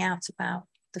something out about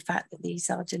the fact that these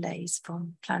are delays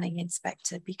from planning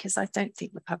inspector, because I don't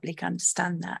think the public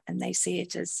understand that, and they see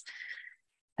it as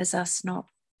us not,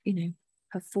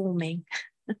 performing.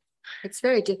 It's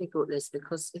very difficult, Liz,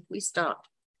 because if we start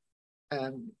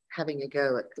having a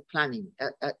go at the planning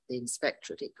at the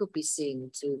inspectorate, it could be seen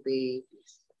to be,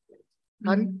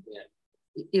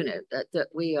 that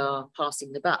we are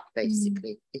passing the buck,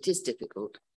 basically. It is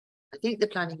difficult. I think the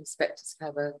planning inspectors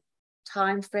have a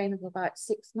time frame of about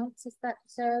 6 months, is that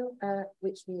so?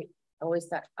 Which or is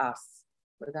that us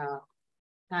with our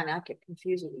plan? I get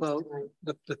confused with well,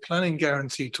 the planning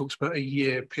guarantee talks about a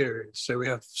year period. So we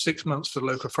have 6 months for the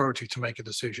local authority to make a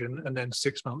decision, and then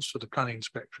 6 months for the planning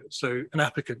inspectorate. So an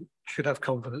applicant should have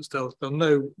confidence they'll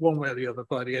know one way or the other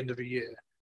by the end of a year.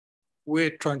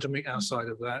 We're trying to meet our side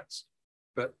of that,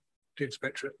 but the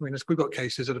inspectorate, I mean, we've got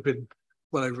cases that have been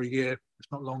well over a year,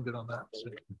 it's not longer than that. So.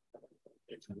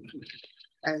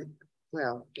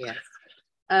 Well, yes.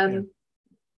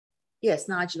 Yes,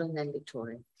 Nigel and then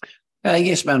Victoria.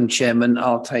 Yes, Madam Chairman,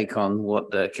 I'll take on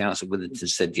what Councillor Witherton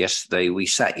said yesterday. We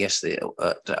sat yesterday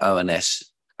at the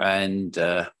ONS and,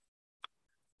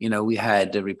 we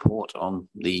had a report on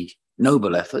the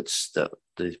noble efforts that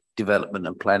the development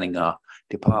and planning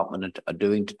department are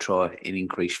doing to try and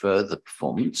increase further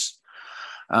performance.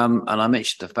 And I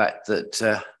mentioned the fact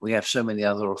that we have so many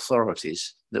other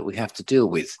authorities that we have to deal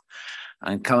with.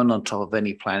 And coming on top of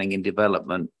any planning and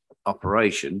development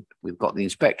operation, we've got the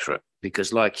inspectorate,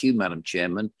 because like you, Madam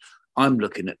Chairman, I'm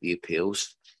looking at the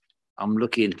appeals. I'm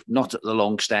looking not at the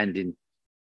long-standing,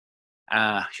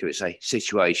 should we say,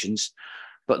 situations,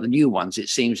 but the new ones. It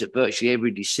seems that virtually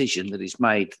every decision that is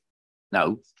made,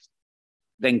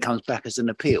 then comes back as an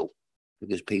appeal,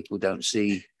 because people don't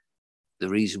see the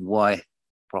reason why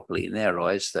properly in their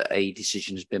eyes that a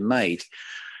decision has been made.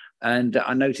 And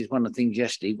I noticed one of the things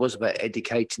yesterday was about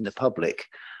educating the public.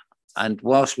 And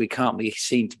whilst we can't be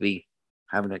seen to be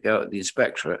having a go at the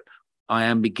inspectorate, I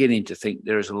am beginning to think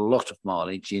there is a lot of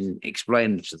mileage in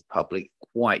explaining to the public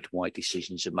quite why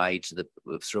decisions are made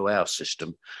through our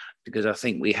system, because I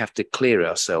think we have to clear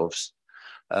ourselves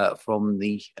from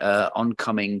the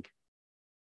oncoming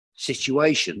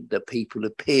situation that people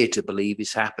appear to believe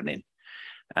is happening.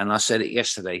 And I said it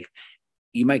yesterday,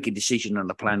 you make a decision on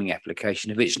a planning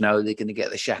application. If it's no, they're going to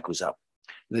get the shackles up.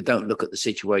 They don't look at the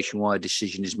situation why a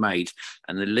decision is made,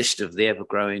 and the list of the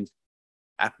ever-growing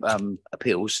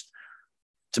appeals,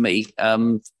 to me,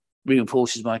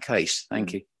 reinforces my case.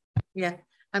 Thank you. Yeah,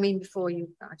 I mean, before you,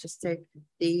 I just say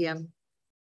the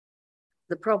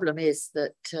problem is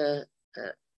that,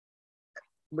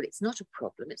 well, it's not a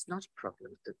problem. It's not a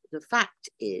problem. The fact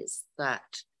is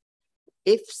that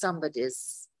if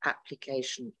somebody's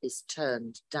application is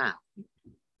turned down,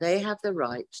 they have the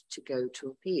right to go to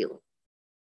appeal.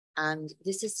 And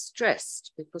this is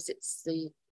stressed because it's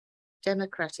the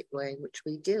democratic way in which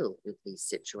we deal with these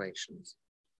situations.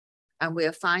 And we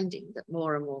are finding that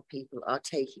more and more people are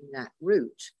taking that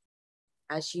route.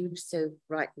 As you so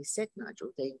rightly said,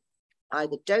 Nigel, they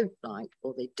either don't like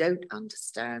or they don't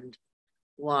understand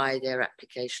why their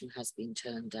application has been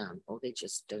turned down, or they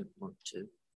just don't want to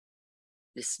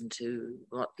listen to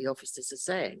what the officers are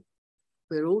saying.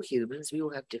 We're all humans, we all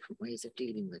have different ways of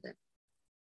dealing with it.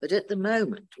 But at the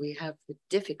moment, we have the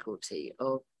difficulty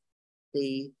of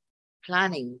the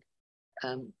planning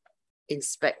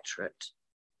inspectorate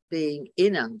being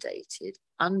inundated,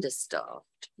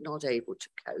 understaffed, not able to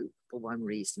cope for one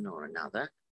reason or another,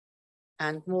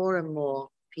 and more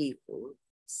people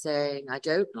saying, I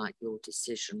don't like your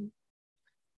decision,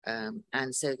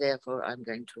 and so therefore I'm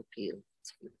going to appeal.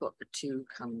 So we've got the two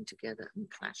coming together and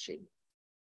clashing.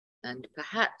 And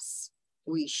perhaps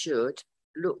we should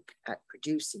look at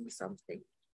producing something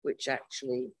which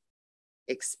actually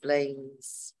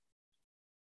explains,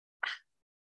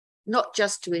 not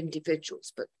just to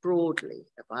individuals, but broadly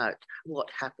about what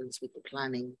happens with the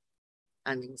planning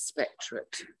and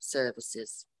inspectorate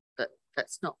services. But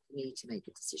that's not for me to make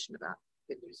a decision about.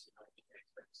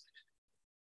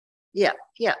 Yeah,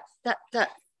 yeah.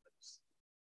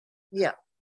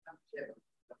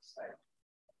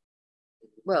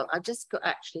 Well, I've just got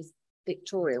actually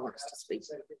Victoria wants to speak.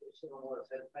 I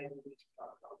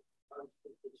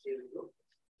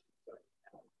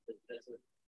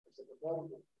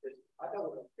don't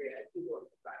want to create too much of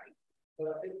a bank, but I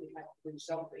think we have to do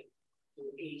something to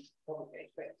ease public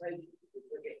expectations.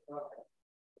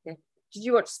 Okay. Did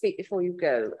you want to speak before you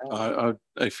go?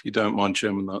 If you don't mind,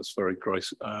 Chairman, that's very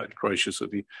gracious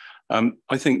of you.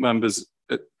 I think members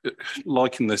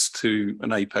liken this to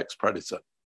an apex predator,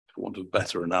 for want of a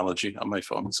better analogy. I may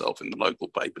find myself in the local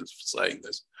papers for saying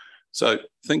this. So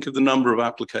think of the number of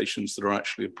applications that are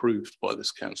actually approved by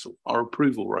this council. Our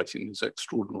approval rating is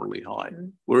extraordinarily high.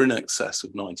 We're in excess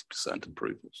of 90%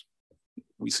 approvals.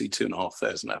 We see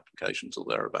 2,500 applications or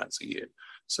thereabouts a year.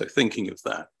 So thinking of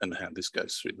that and how this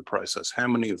goes through the process, how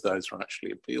many of those are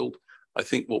actually appealed? I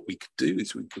think what we could do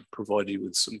is we could provide you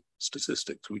with some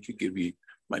statistics. We could give you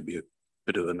maybe a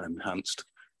bit of an enhanced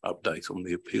update on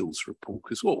the appeals report,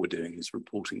 because what we're doing is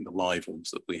reporting the live ones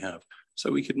that we have.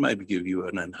 So we could maybe give you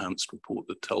an enhanced report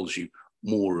that tells you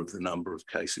more of the number of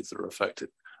cases that are affected.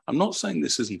 I'm not saying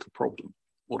this isn't a problem.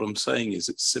 What I'm saying is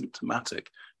it's symptomatic.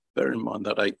 Bear in mind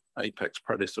that apex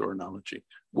predator analogy.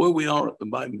 Where we are at the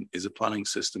moment is a planning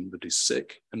system that is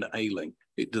sick and ailing.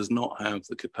 It does not have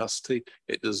the capacity.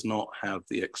 It does not have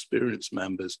the experienced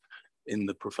members in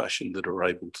the profession that are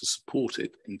able to support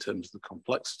it in terms of the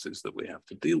complexities that we have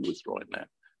to deal with right now.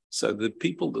 So the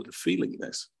people that are feeling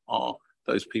this are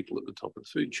those people at the top of the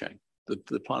food chain,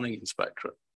 the planning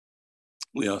inspectorate.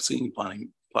 We are seeing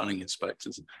planning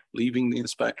inspectors leaving the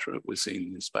inspectorate. We're seeing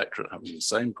the inspectorate having the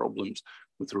same problems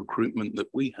with the recruitment that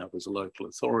we have as a local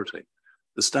authority.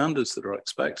 The standards that are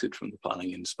expected from the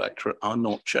planning inspectorate are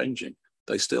not changing.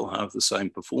 They still have the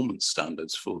same performance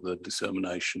standards for the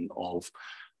determination of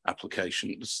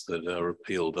applications that are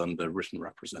appealed under written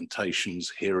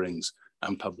representations, hearings,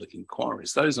 and public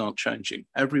inquiries. Those aren't changing.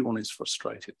 Everyone is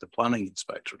frustrated. The planning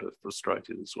inspectorate are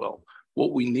frustrated as well.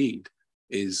 What we need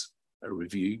is a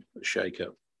review, a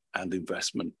shake-up, and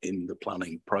investment in the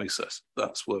planning process.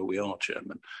 That's where we are,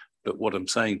 Chairman. But what I'm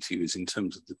saying to you is in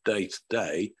terms of the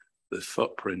day-to-day, the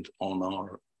footprint on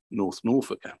our North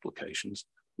Norfolk applications,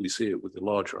 we see it with the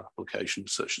larger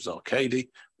applications such as Arcady,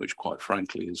 which quite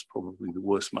frankly is probably the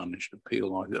worst managed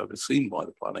appeal I've ever seen by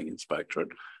the planning inspectorate.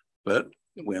 But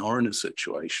we are in a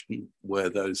situation where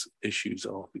those issues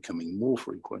are becoming more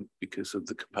frequent because of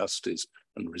the capacities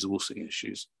and resourcing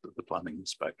issues that the planning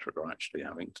inspectorate are actually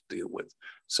having to deal with.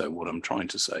 So what I'm trying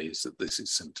to say is that this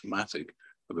is symptomatic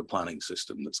of a planning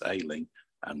system that's ailing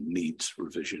and needs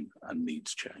revision and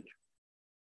needs change.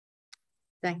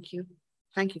 Thank you.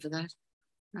 Thank you for that.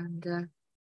 And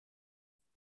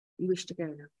you wish to go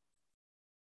now?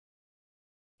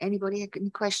 Anybody have any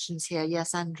questions here?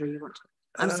 Yes, Andrew, you want to?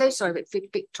 I'm so sorry, but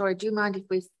Victoria, do you mind if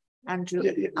we, Andrew?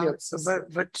 Yeah.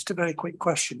 But just a very quick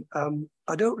question.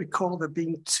 I don't recall there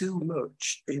being too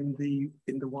much in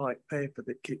the white paper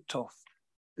that kicked off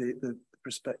the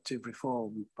prospective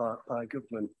reform by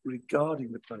government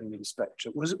regarding the planning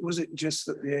inspectorate. Was it just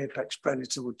that the apex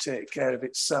predator would take care of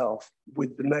itself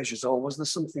with the measures, or was there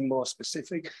something more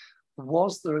specific?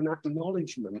 Was there an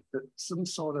acknowledgement that some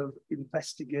sort of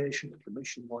investigation,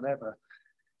 commission, whatever,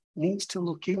 needs to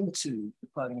look into the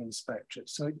planning inspectorate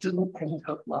so it doesn't end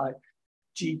up like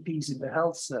GPs in the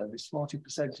health service,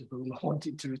 40% of whom are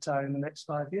wanting to retire in the next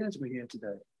 5 years we hear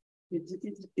today.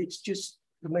 It's just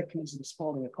the mechanism's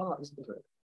falling apart, isn't it?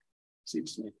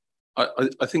 Seems to me.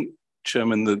 I think,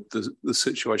 Chairman, the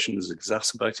situation is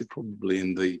exacerbated probably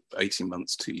in the 18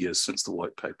 months, 2 years since the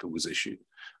white paper was issued.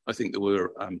 I think there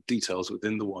were details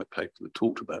within the white paper that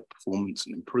talked about performance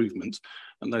and improvements,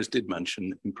 and those did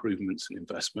mention improvements and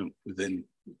investment within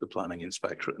the planning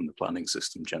inspectorate and the planning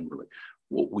system generally.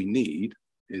 What we need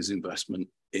is investment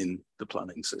in the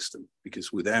planning system,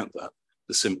 because without that,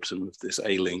 the symptom of this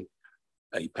ailing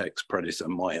apex predator,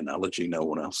 my analogy, no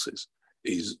one else's,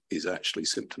 is actually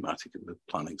symptomatic of the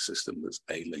planning system that's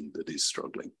ailing, that is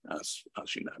struggling, as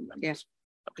you know, members. Yes.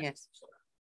 Okay. Yes,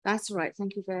 that's right.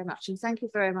 Thank you very much, and thank you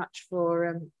very much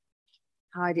for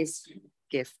Heidi's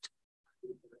gift.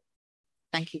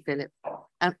 Thank you, Philip.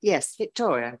 Yes,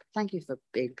 Victoria. Thank you for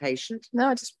being patient.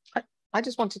 No, I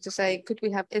just wanted to say, could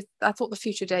we have? I thought the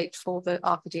future date for the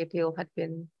Arkady appeal had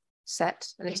been set,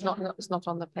 and it's not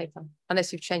on the paper,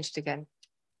 unless you've changed it again.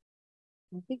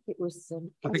 I think it was.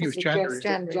 I think it was January.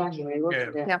 January,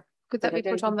 wasn't it? Yeah. Could that be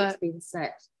put on the? It's been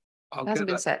set. It hasn't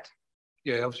been set.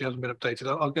 Yeah, obviously hasn't been updated.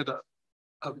 I'll get that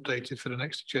updated for the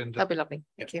next agenda. That'd be lovely.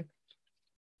 Thank you.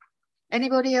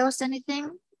 Anybody else?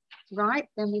 Anything? Right.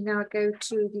 Then we now go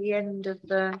to the end of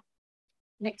the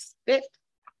next bit,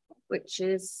 which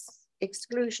is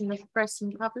exclusion of press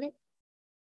and public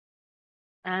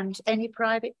and any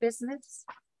private business.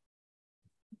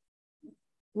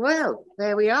 Well,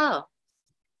 there we are.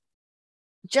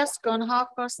 Just gone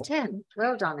 10:30.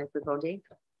 Well done, everybody.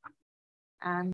 And